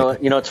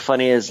 what's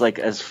funny is, like,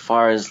 as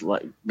far as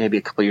like maybe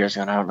a couple of years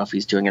ago, and I don't know if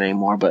he's doing it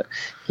anymore, but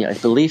I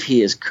believe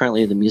he is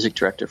currently the music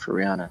director for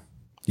Rihanna.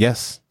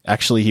 Yes.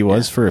 Actually, he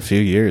was for a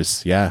few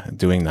years,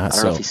 doing that. I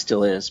don't know if he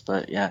still is,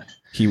 but yeah.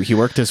 He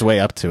worked his way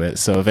up to it.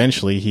 So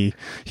eventually he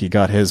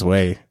got his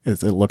way,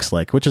 it looks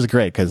like, which is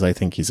great because I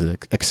think he's an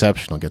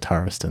exceptional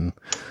guitarist and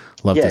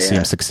love to see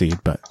him succeed.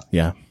 But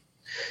yeah.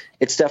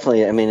 It's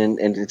definitely,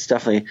 and it's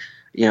definitely,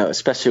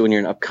 especially when you're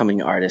an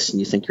upcoming artist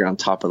and you think you're on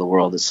top of the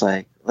world, it's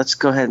like, let's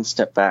go ahead and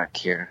step back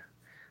here.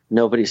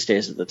 Nobody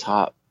stays at the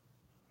top.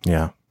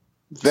 Yeah.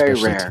 Very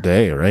especially rare.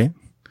 Today, right?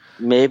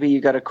 Maybe you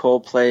got a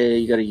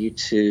Coldplay, you got a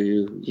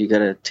U2, you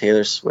got a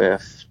Taylor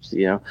Swift,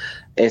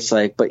 it's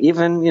like, but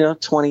even,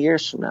 20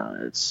 years from now,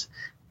 it's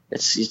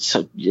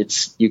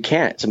you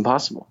can't, it's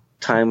impossible.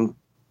 Time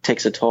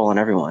takes a toll on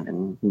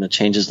everyone and,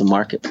 changes the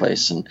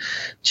marketplace and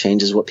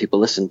changes what people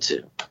listen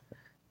to.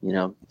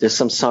 There's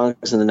some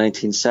songs in the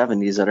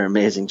 1970s that are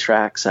amazing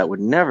tracks that would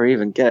never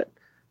even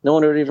no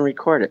one would even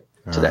record it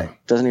today.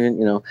 Doesn't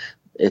even,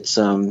 it's,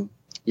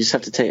 You just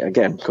have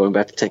to going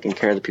back to taking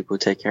care of the people who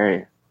take care of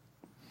you.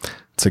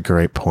 It's a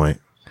great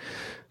point.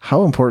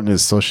 How important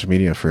is social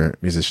media for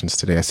musicians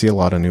today? I see a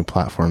lot of new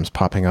platforms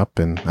popping up,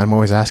 and I'm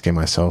always asking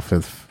myself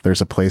if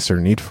there's a place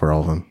or need for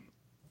all of them.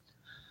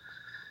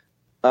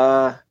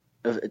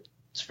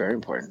 It's very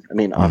important. I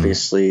mean,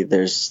 obviously,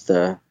 there's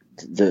the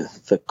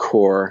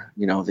core,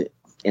 the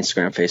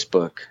Instagram,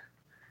 Facebook,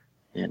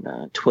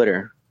 and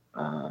Twitter,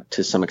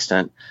 to some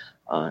extent,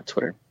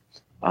 Twitter.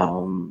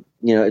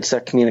 It's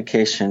that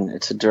communication.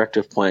 It's a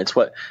directive point. It's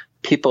what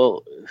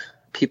people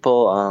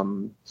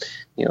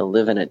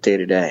live in it day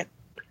to day.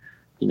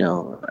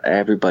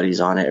 Everybody's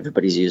on it.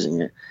 Everybody's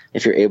using it.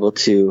 If you're able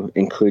to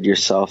include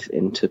yourself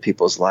into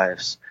people's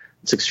lives,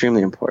 it's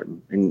extremely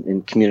important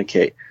and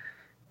communicate,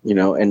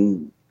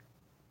 and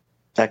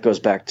that goes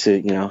back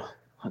to,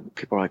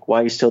 people are like,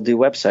 why you still do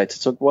websites?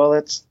 It's like, well,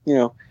 that's,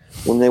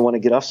 when they want to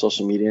get off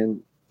social media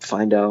and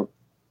find out,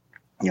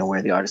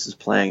 where the artist is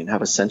playing and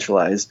have a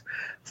centralized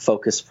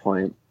focus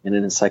point and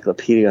an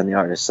encyclopedia on the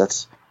artist.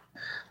 That's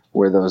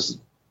where those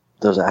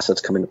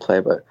assets come into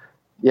play. But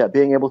yeah,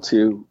 being able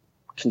to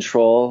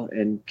control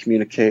and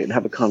communicate and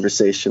have a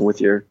conversation with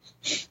your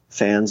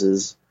fans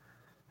is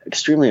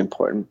extremely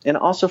important. And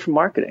also for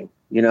marketing,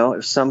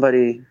 if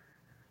somebody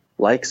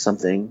likes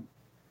something,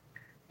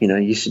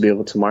 you should be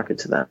able to market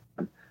to them.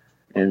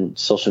 And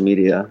social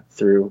media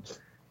through,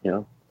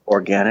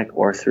 organic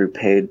or through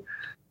paid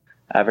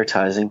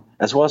advertising,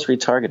 as well as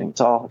retargeting,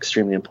 it's all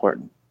extremely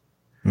important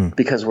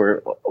because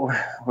we're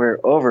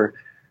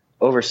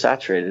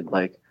oversaturated.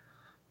 Like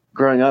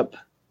growing up,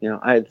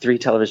 I had 3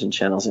 television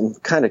channels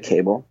and kind of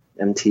cable,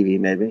 MTV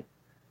maybe,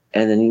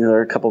 and then there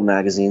are a couple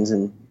magazines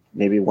and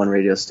maybe 1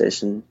 radio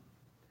station.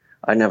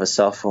 I didn't have a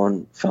cell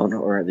phone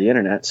or the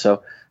internet,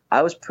 so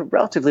I was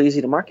relatively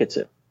easy to market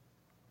to.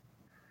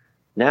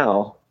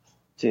 Now,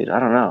 dude, I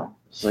don't know.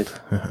 It's like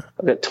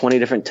I've got 20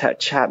 different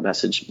chat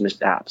message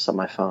apps on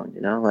my phone.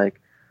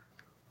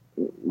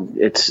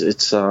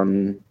 It's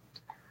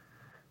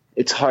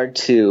hard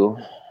to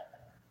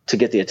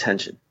get the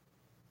attention.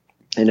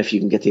 And if you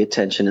can get the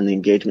attention and the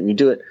engagement, you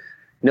do it.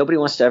 Nobody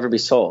wants to ever be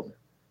sold.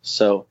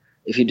 So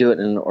if you do it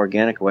in an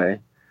organic way,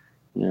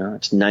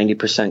 it's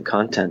 90%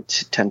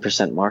 content,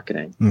 10%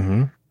 marketing.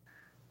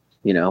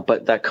 Mm-hmm.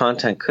 But that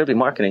content could be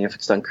marketing if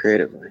it's done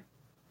creatively.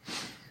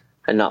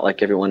 And not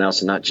like everyone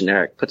else and not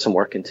generic. Put some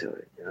work into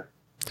it.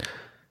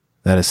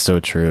 That is so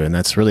true. And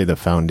that's really the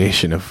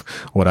foundation of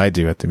what I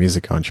do at The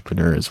Music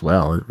Entrepreneur as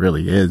well. It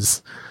really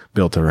is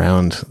built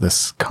around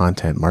this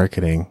content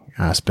marketing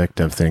aspect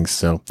of things.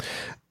 So,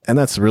 and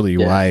that's really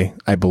why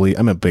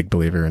I'm a big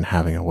believer in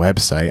having a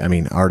website. I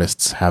mean,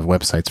 artists have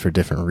websites for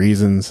different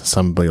reasons.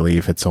 Some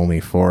believe it's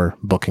only for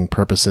booking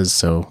purposes.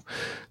 So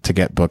to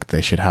get booked,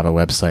 they should have a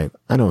website.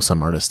 I know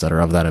some artists that are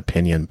of that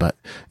opinion, but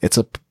it's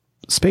a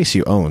space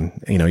you own.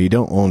 You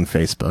don't own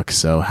Facebook.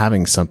 So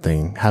having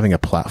a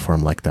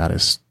platform like that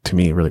is, to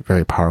me, really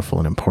very powerful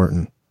and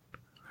important.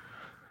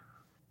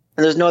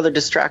 And there's no other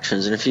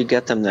distractions. And if you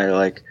get them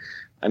there,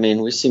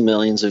 we see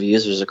millions of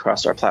users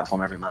across our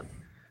platform every month.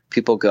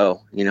 People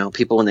go,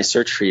 people, when they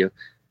search for you,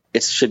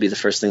 it should be the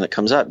first thing that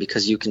comes up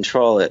because you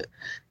control it.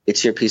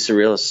 It's your piece of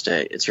real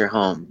estate. It's your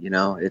home.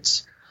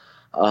 It's,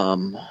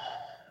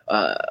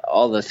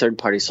 all the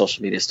third-party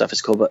social media stuff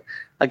is cool, but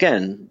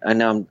again, I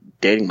know I'm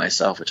dating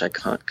myself, which I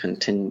can't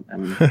continue.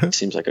 It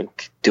seems like I'm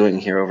doing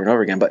here over and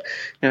over again. But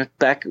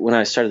back when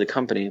I started the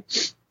company,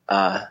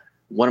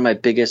 one of my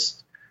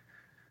biggest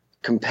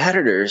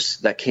competitors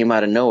that came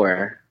out of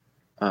nowhere,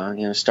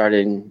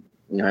 starting,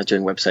 I was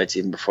doing websites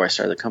even before I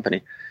started the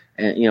company,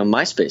 and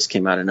MySpace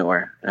came out of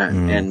nowhere,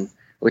 and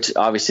which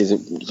obviously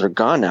they're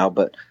gone now,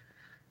 but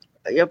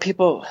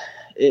people.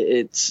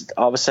 It's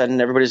all of a sudden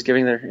everybody's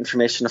giving their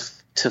information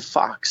to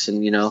Fox,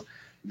 and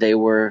they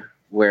were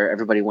where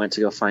everybody went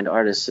to go find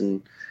artists.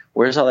 And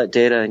where's all that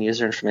data and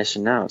user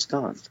information now? It's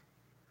gone.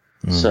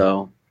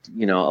 So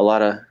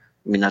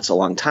that's a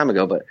long time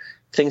ago, but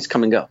things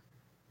come and go.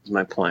 Is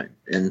my point.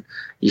 And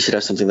you should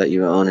have something that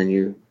you own and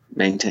you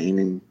maintain,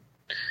 and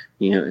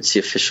it's the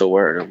official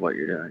word of what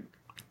you're doing.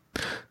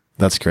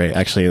 That's great.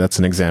 Actually, that's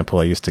an example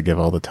I used to give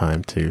all the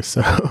time too.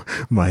 So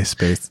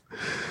MySpace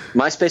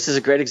is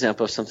a great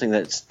example of something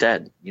that's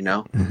dead,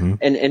 Mm-hmm.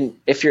 And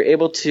if you're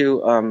able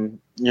to,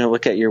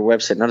 look at your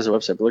website, not as a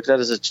website, but look at that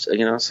as it's like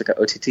an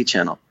OTT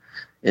channel.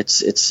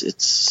 It's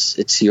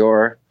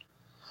your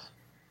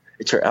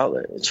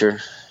outlet. It's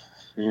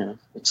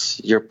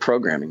your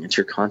programming. It's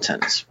your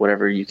content. It's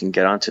whatever you can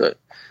get onto it.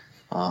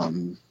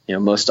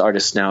 Most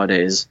artists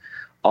nowadays,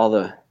 all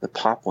the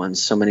pop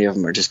ones, so many of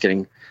them are just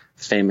getting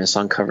famous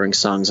on covering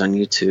songs on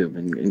YouTube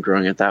and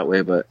growing it that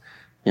way, but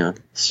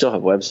still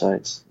have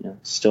websites,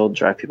 still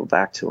drive people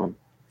back to them.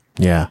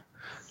 Yeah.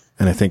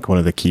 And I think one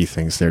of the key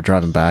things, they're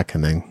driving back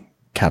and then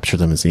capture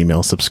them as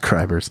email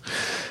subscribers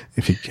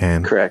if you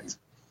can. Correct.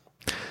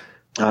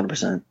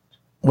 100%.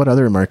 What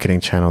other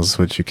marketing channels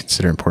would you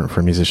consider important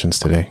for musicians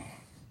today?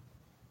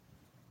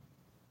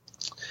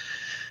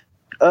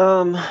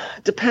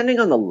 Depending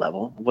on the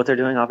level of what they're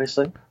doing,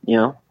 obviously,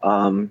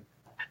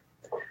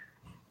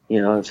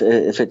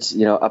 if it's,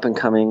 up and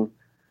coming,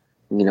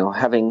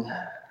 having,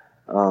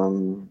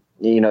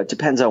 it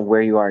depends on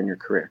where you are in your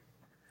career.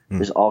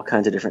 There's all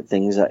kinds of different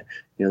things that,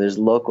 there's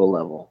local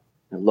level.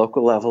 And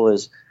local level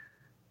is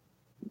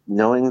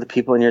knowing the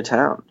people in your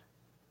town,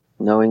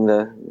 knowing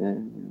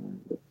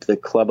the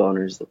club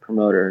owners, the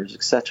promoters,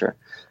 etc.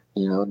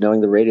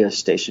 Knowing the radio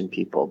station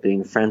people,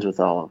 being friends with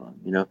all of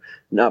them,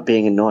 not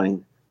being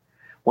annoying.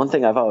 One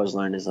thing I've always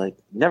learned is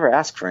never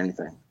ask for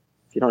anything.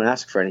 If you don't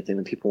ask for anything,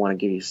 then people want to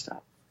give you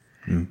stuff.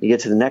 You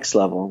get to the next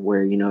level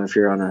where, if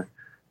you're on a,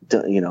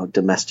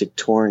 domestic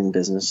touring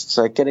business, it's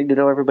like getting to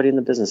know everybody in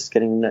the business,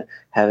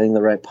 having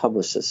the right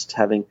publicist,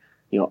 having,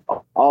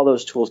 all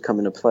those tools come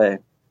into play.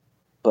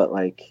 But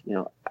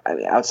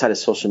outside of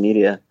social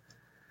media,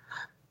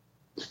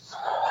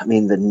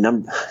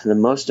 the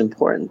most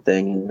important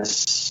thing, and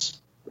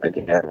this,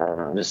 again, I don't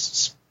know,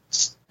 just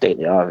state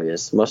the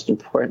obvious, the most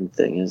important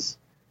thing is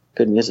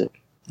good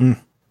music.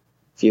 If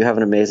you have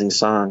an amazing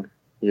song,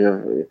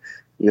 you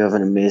have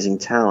an amazing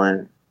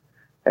talent,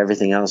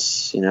 everything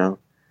else,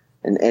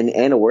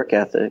 and a work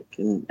ethic,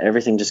 and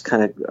everything just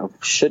kind of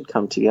should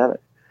come together.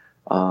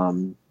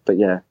 But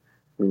yeah,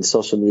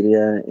 social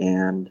media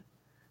and,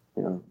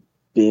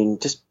 being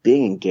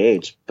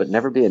engaged, but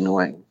never be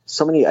annoying.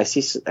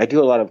 I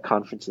do a lot of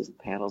conferences and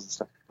panels and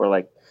stuff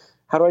where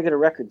how do I get a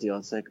record deal?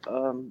 It's I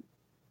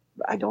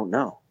don't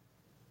know.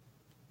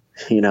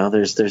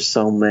 There's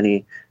so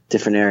many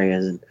different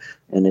areas,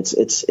 and it's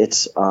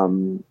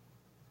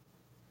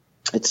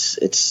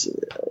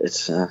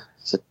a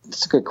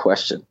good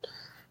question.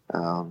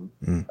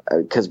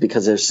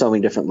 Because there's so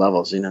many different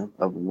levels,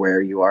 of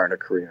where you are in a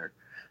career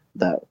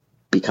that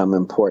become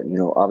important.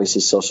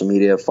 Obviously social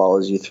media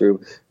follows you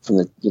through from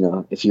the,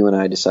 if you and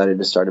I decided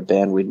to start a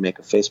band, we'd make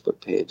a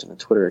Facebook page and a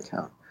Twitter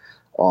account,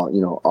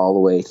 all the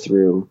way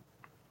through,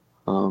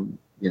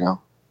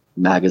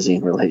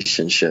 magazine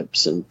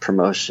relationships and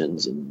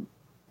promotions and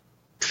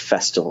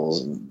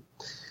festivals and,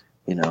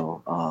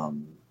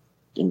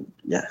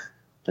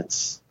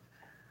 that's,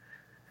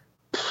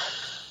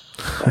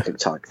 I could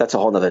talk. That's a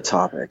whole nother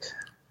topic.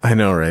 I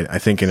know, right? I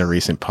think in a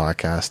recent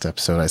podcast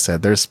episode, I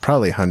said there's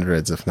probably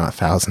hundreds, if not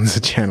thousands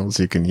of channels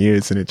you can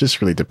use. And it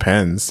just really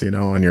depends,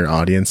 on your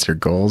audience, your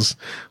goals,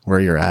 where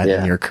you're at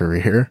in your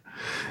career.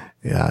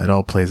 Yeah. It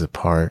all plays a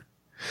part.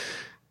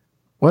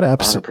 What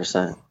apps?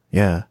 100%.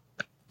 Yeah.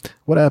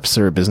 What apps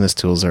or business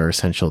tools are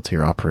essential to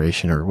your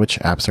operation, or which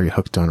apps are you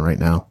hooked on right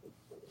now?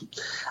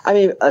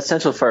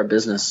 Essential for our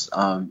business.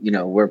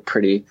 We're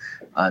pretty,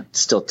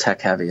 still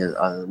tech heavy,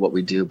 what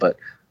we do, but,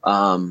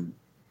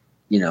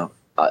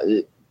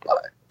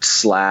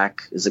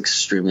 Slack is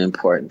extremely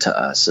important to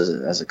us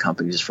as a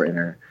company, just for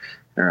inter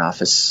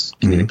office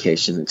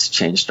communication. It's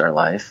changed our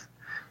life.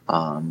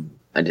 I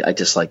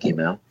dislike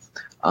email.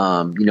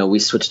 We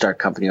switched our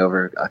company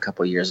over a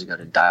couple of years ago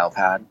to dial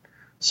pad.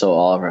 So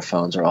all of our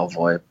phones are all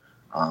VoIP,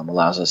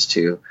 allows us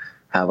to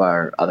have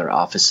our other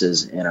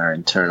offices and our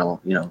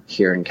internal,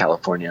 here in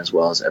California as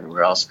well as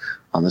everywhere else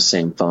on the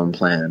same phone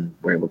plan.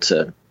 We're able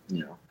to,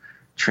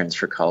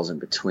 transfer calls in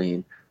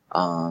between.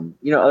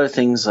 Other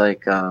things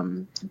like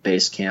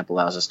Basecamp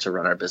allows us to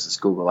run our business,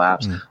 Google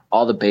Apps,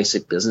 all the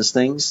basic business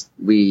things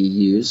we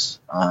use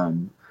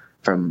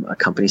from a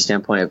company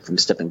standpoint. From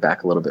stepping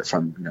back a little bit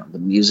from the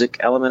music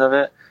element of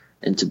it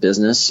into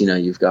business,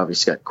 you've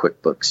obviously got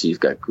QuickBooks, you've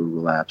got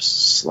Google Apps,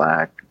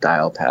 Slack,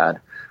 Dialpad,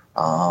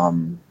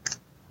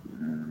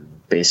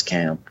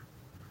 Basecamp.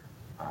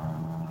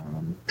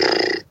 I'm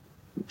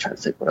trying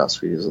to think what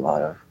else we use a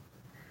lot of.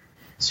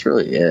 That's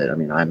really it.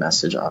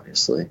 iMessage,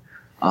 obviously.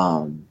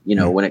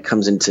 When it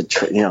comes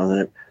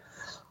into,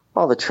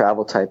 all the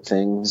travel type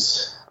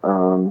things,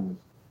 I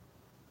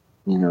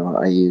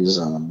use,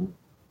 it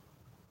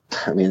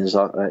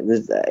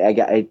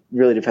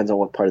really depends on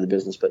what part of the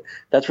business, but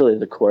that's really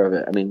the core of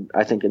it.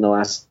 I think in the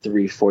last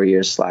 3-4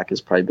 years, Slack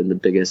has probably been the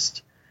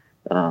biggest,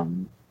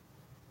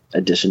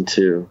 addition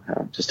to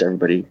how just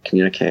everybody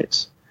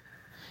communicates,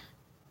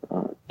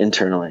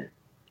 internally.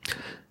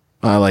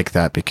 I like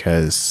that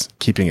because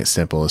keeping it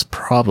simple is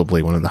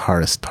probably one of the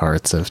hardest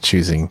parts of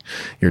choosing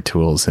your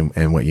tools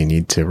and what you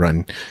need to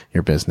run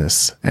your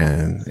business.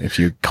 And if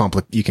you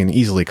can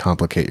easily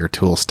complicate your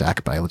tool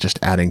stack by just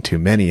adding too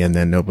many, and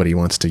then nobody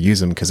wants to use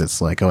them because it's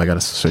like, I got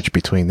to switch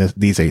between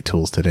these 8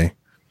 tools today.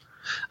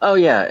 Oh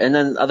yeah. And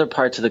then other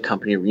parts of the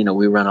company,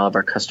 we run all of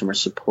our customer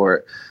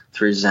support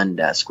through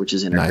Zendesk, which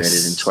is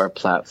integrated into our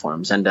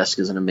platform. Zendesk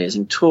is an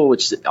amazing tool,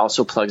 which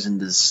also plugs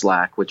into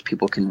Slack, which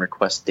people can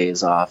request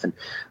days off, and,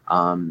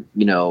 Zendesk,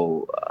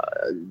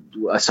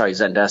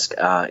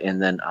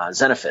 and then,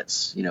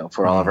 Zenefits,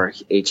 for all of our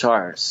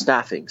HR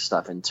staffing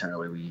stuff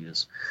internally we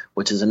use,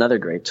 which is another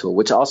great tool,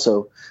 which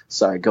also,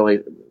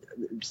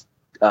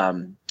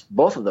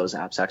 both of those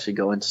apps actually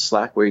go into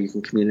Slack, where you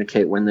can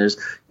communicate when there's,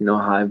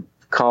 high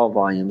call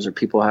volumes or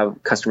people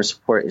have customer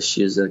support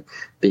issues, and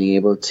being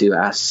able to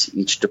ask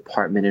each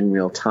department in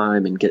real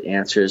time and get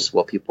answers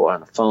while people are on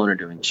the phone or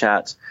doing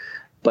chats.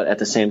 But at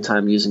the same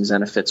time, using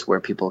Zenefits, where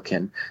people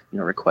can,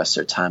 request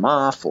their time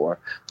off or,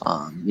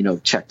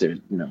 check their,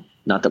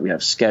 not that we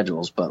have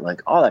schedules, but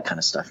like all that kind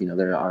of stuff.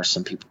 There are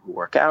some people who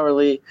work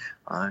hourly,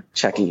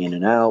 checking in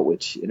and out,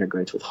 which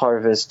integrates with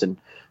Harvest. And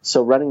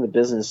so running the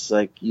business,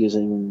 like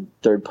using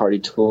third-party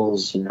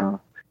tools,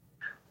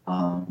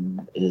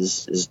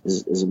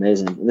 is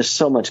amazing. And there's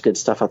so much good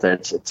stuff out there.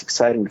 It's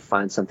exciting to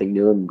find something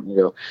new.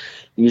 And,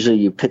 usually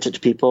you pitch it to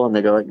people and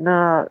they go like,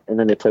 nah, and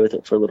then they play with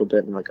it for a little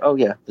bit and like, oh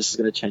yeah, this is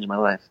going to change my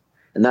life.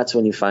 And that's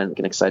when you find like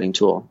an exciting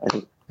tool. I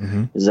think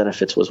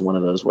Zenefits was one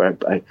of those where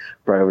I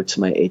brought over to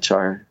my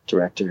HR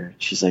director.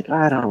 She's like,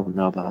 I don't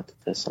know about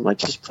this. I'm like,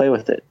 just play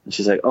with it. And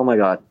she's like, oh my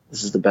God,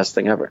 this is the best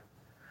thing ever.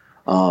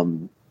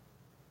 Those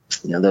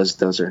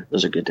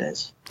are good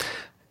days.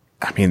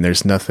 I mean,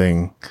 there's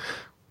nothing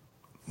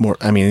more.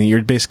 I mean,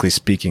 you're basically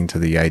speaking to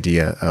the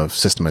idea of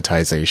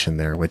systematization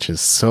there, which is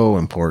so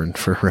important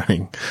for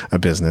running a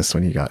business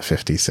when you got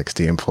 50,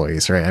 60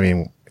 employees, right? I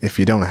mean, if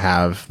you don't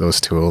have those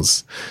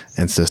tools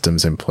and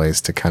systems in place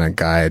to kind of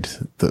guide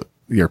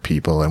your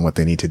people and what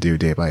they need to do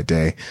day by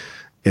day,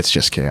 it's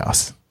just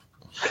chaos.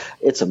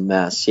 It's a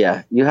mess.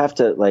 Yeah. You have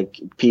to like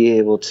be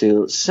able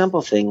to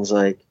simple things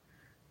like,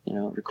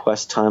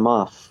 request time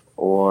off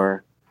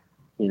or,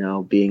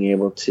 being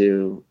able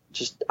to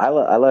just,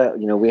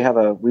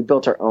 we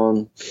built our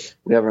own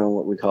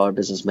what we call our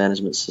business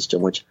management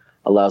system, which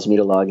allows me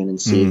to log in and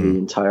see the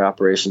entire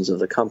operations of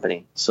the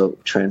company. So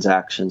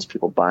transactions,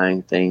 people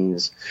buying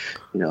things,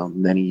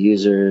 many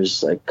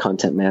users, like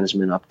content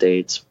management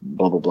updates,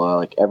 blah, blah, blah,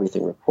 like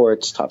everything,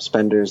 reports, top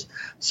spenders,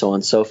 so on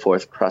and so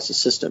forth across the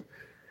system.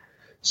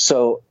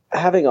 So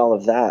having all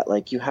of that,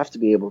 like you have to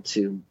be able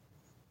to,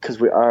 because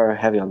we are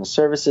heavy on the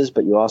services,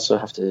 but you also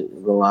have to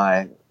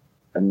rely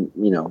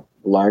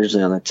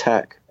largely on the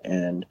tech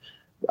and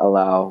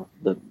allow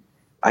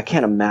I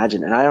can't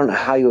imagine, and I don't know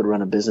how you would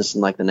run a business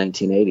in like the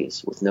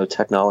 1980s with no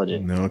technology,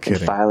 no kidding,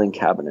 and filing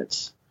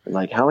cabinets. And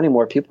like, how many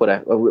more people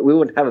we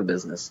wouldn't have a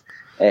business,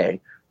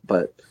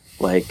 but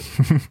like,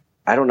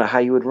 I don't know how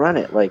you would run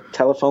it. Like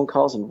telephone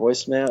calls and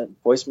voice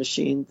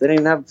machines. They didn't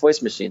even have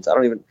voice machines.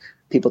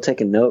 People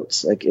taking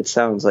notes. Like it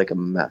sounds like a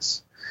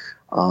mess.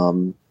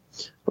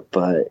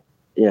 But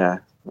yeah,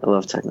 I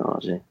love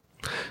technology.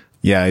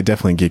 Yeah, I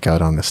definitely geek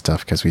out on this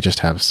stuff because we just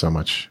have so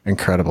much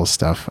incredible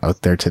stuff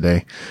out there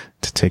today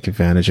to take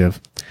advantage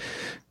of.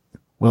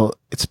 Well,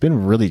 it's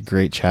been really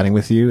great chatting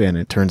with you, and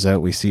it turns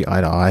out we see eye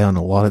to eye on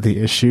a lot of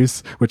the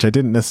issues, which I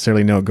didn't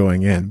necessarily know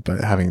going in,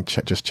 but having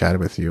just chatted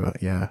with you,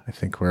 I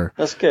think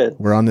that's good.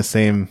 We're on the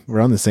same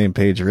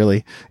page,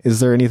 really.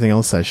 Is there anything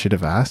else I should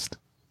have asked?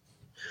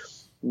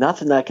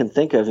 Nothing that I can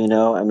think of,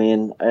 I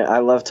mean, I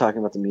love talking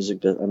about the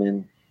music. I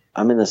mean,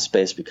 I'm in this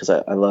space because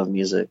I love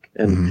music,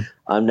 and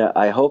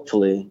I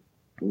hopefully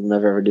will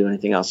never ever do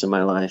anything else in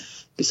my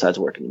life besides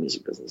work in the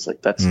music business.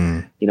 Like that's,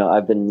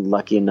 I've been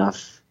lucky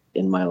enough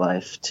in my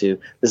life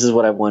this is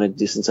what I've wanted to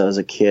do since I was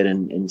a kid,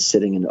 and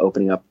sitting and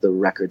opening up the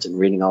records and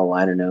reading all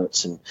liner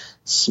notes and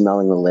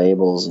smelling the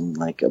labels and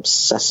like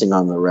obsessing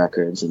on the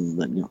records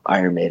and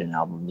Iron Maiden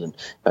albums. And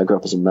I grew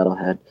up as a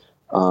metalhead.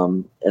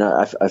 And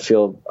I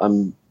feel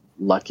I'm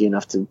lucky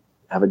enough to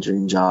have a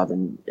dream job.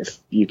 And if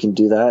you can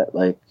do that,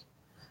 like,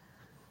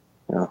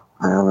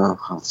 I don't know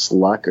how it's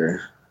luck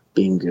or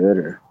being good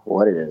or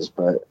what it is,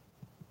 but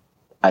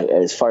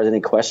as far as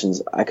any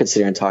questions, I could sit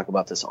here and talk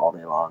about this all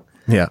day long.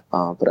 Yeah.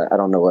 But I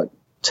don't know what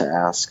to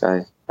ask.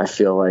 I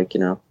feel like,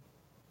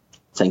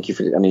 thank you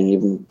for,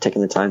 even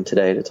taking the time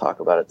today to talk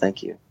about it.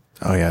 Thank you.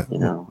 Oh yeah.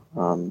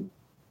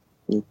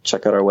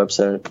 Check out our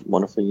website at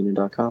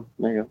wonderfulunion.com.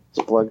 There you go. It's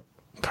a plug.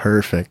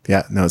 Perfect.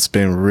 Yeah. No, it's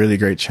been really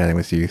great chatting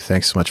with you.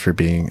 Thanks so much for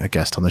being a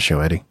guest on the show,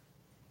 Eddie.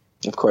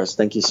 Of course.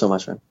 Thank you so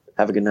much, man.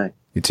 Have a good night.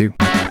 You too.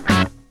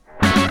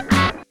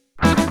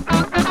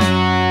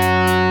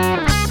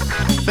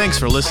 Thanks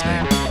for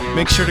listening.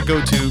 Make sure to go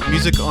to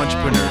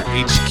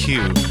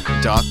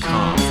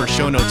musicentrepreneurhq.com for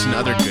show notes and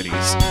other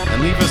goodies,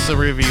 and leave us a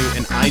review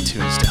in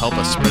iTunes to help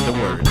us spread the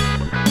word.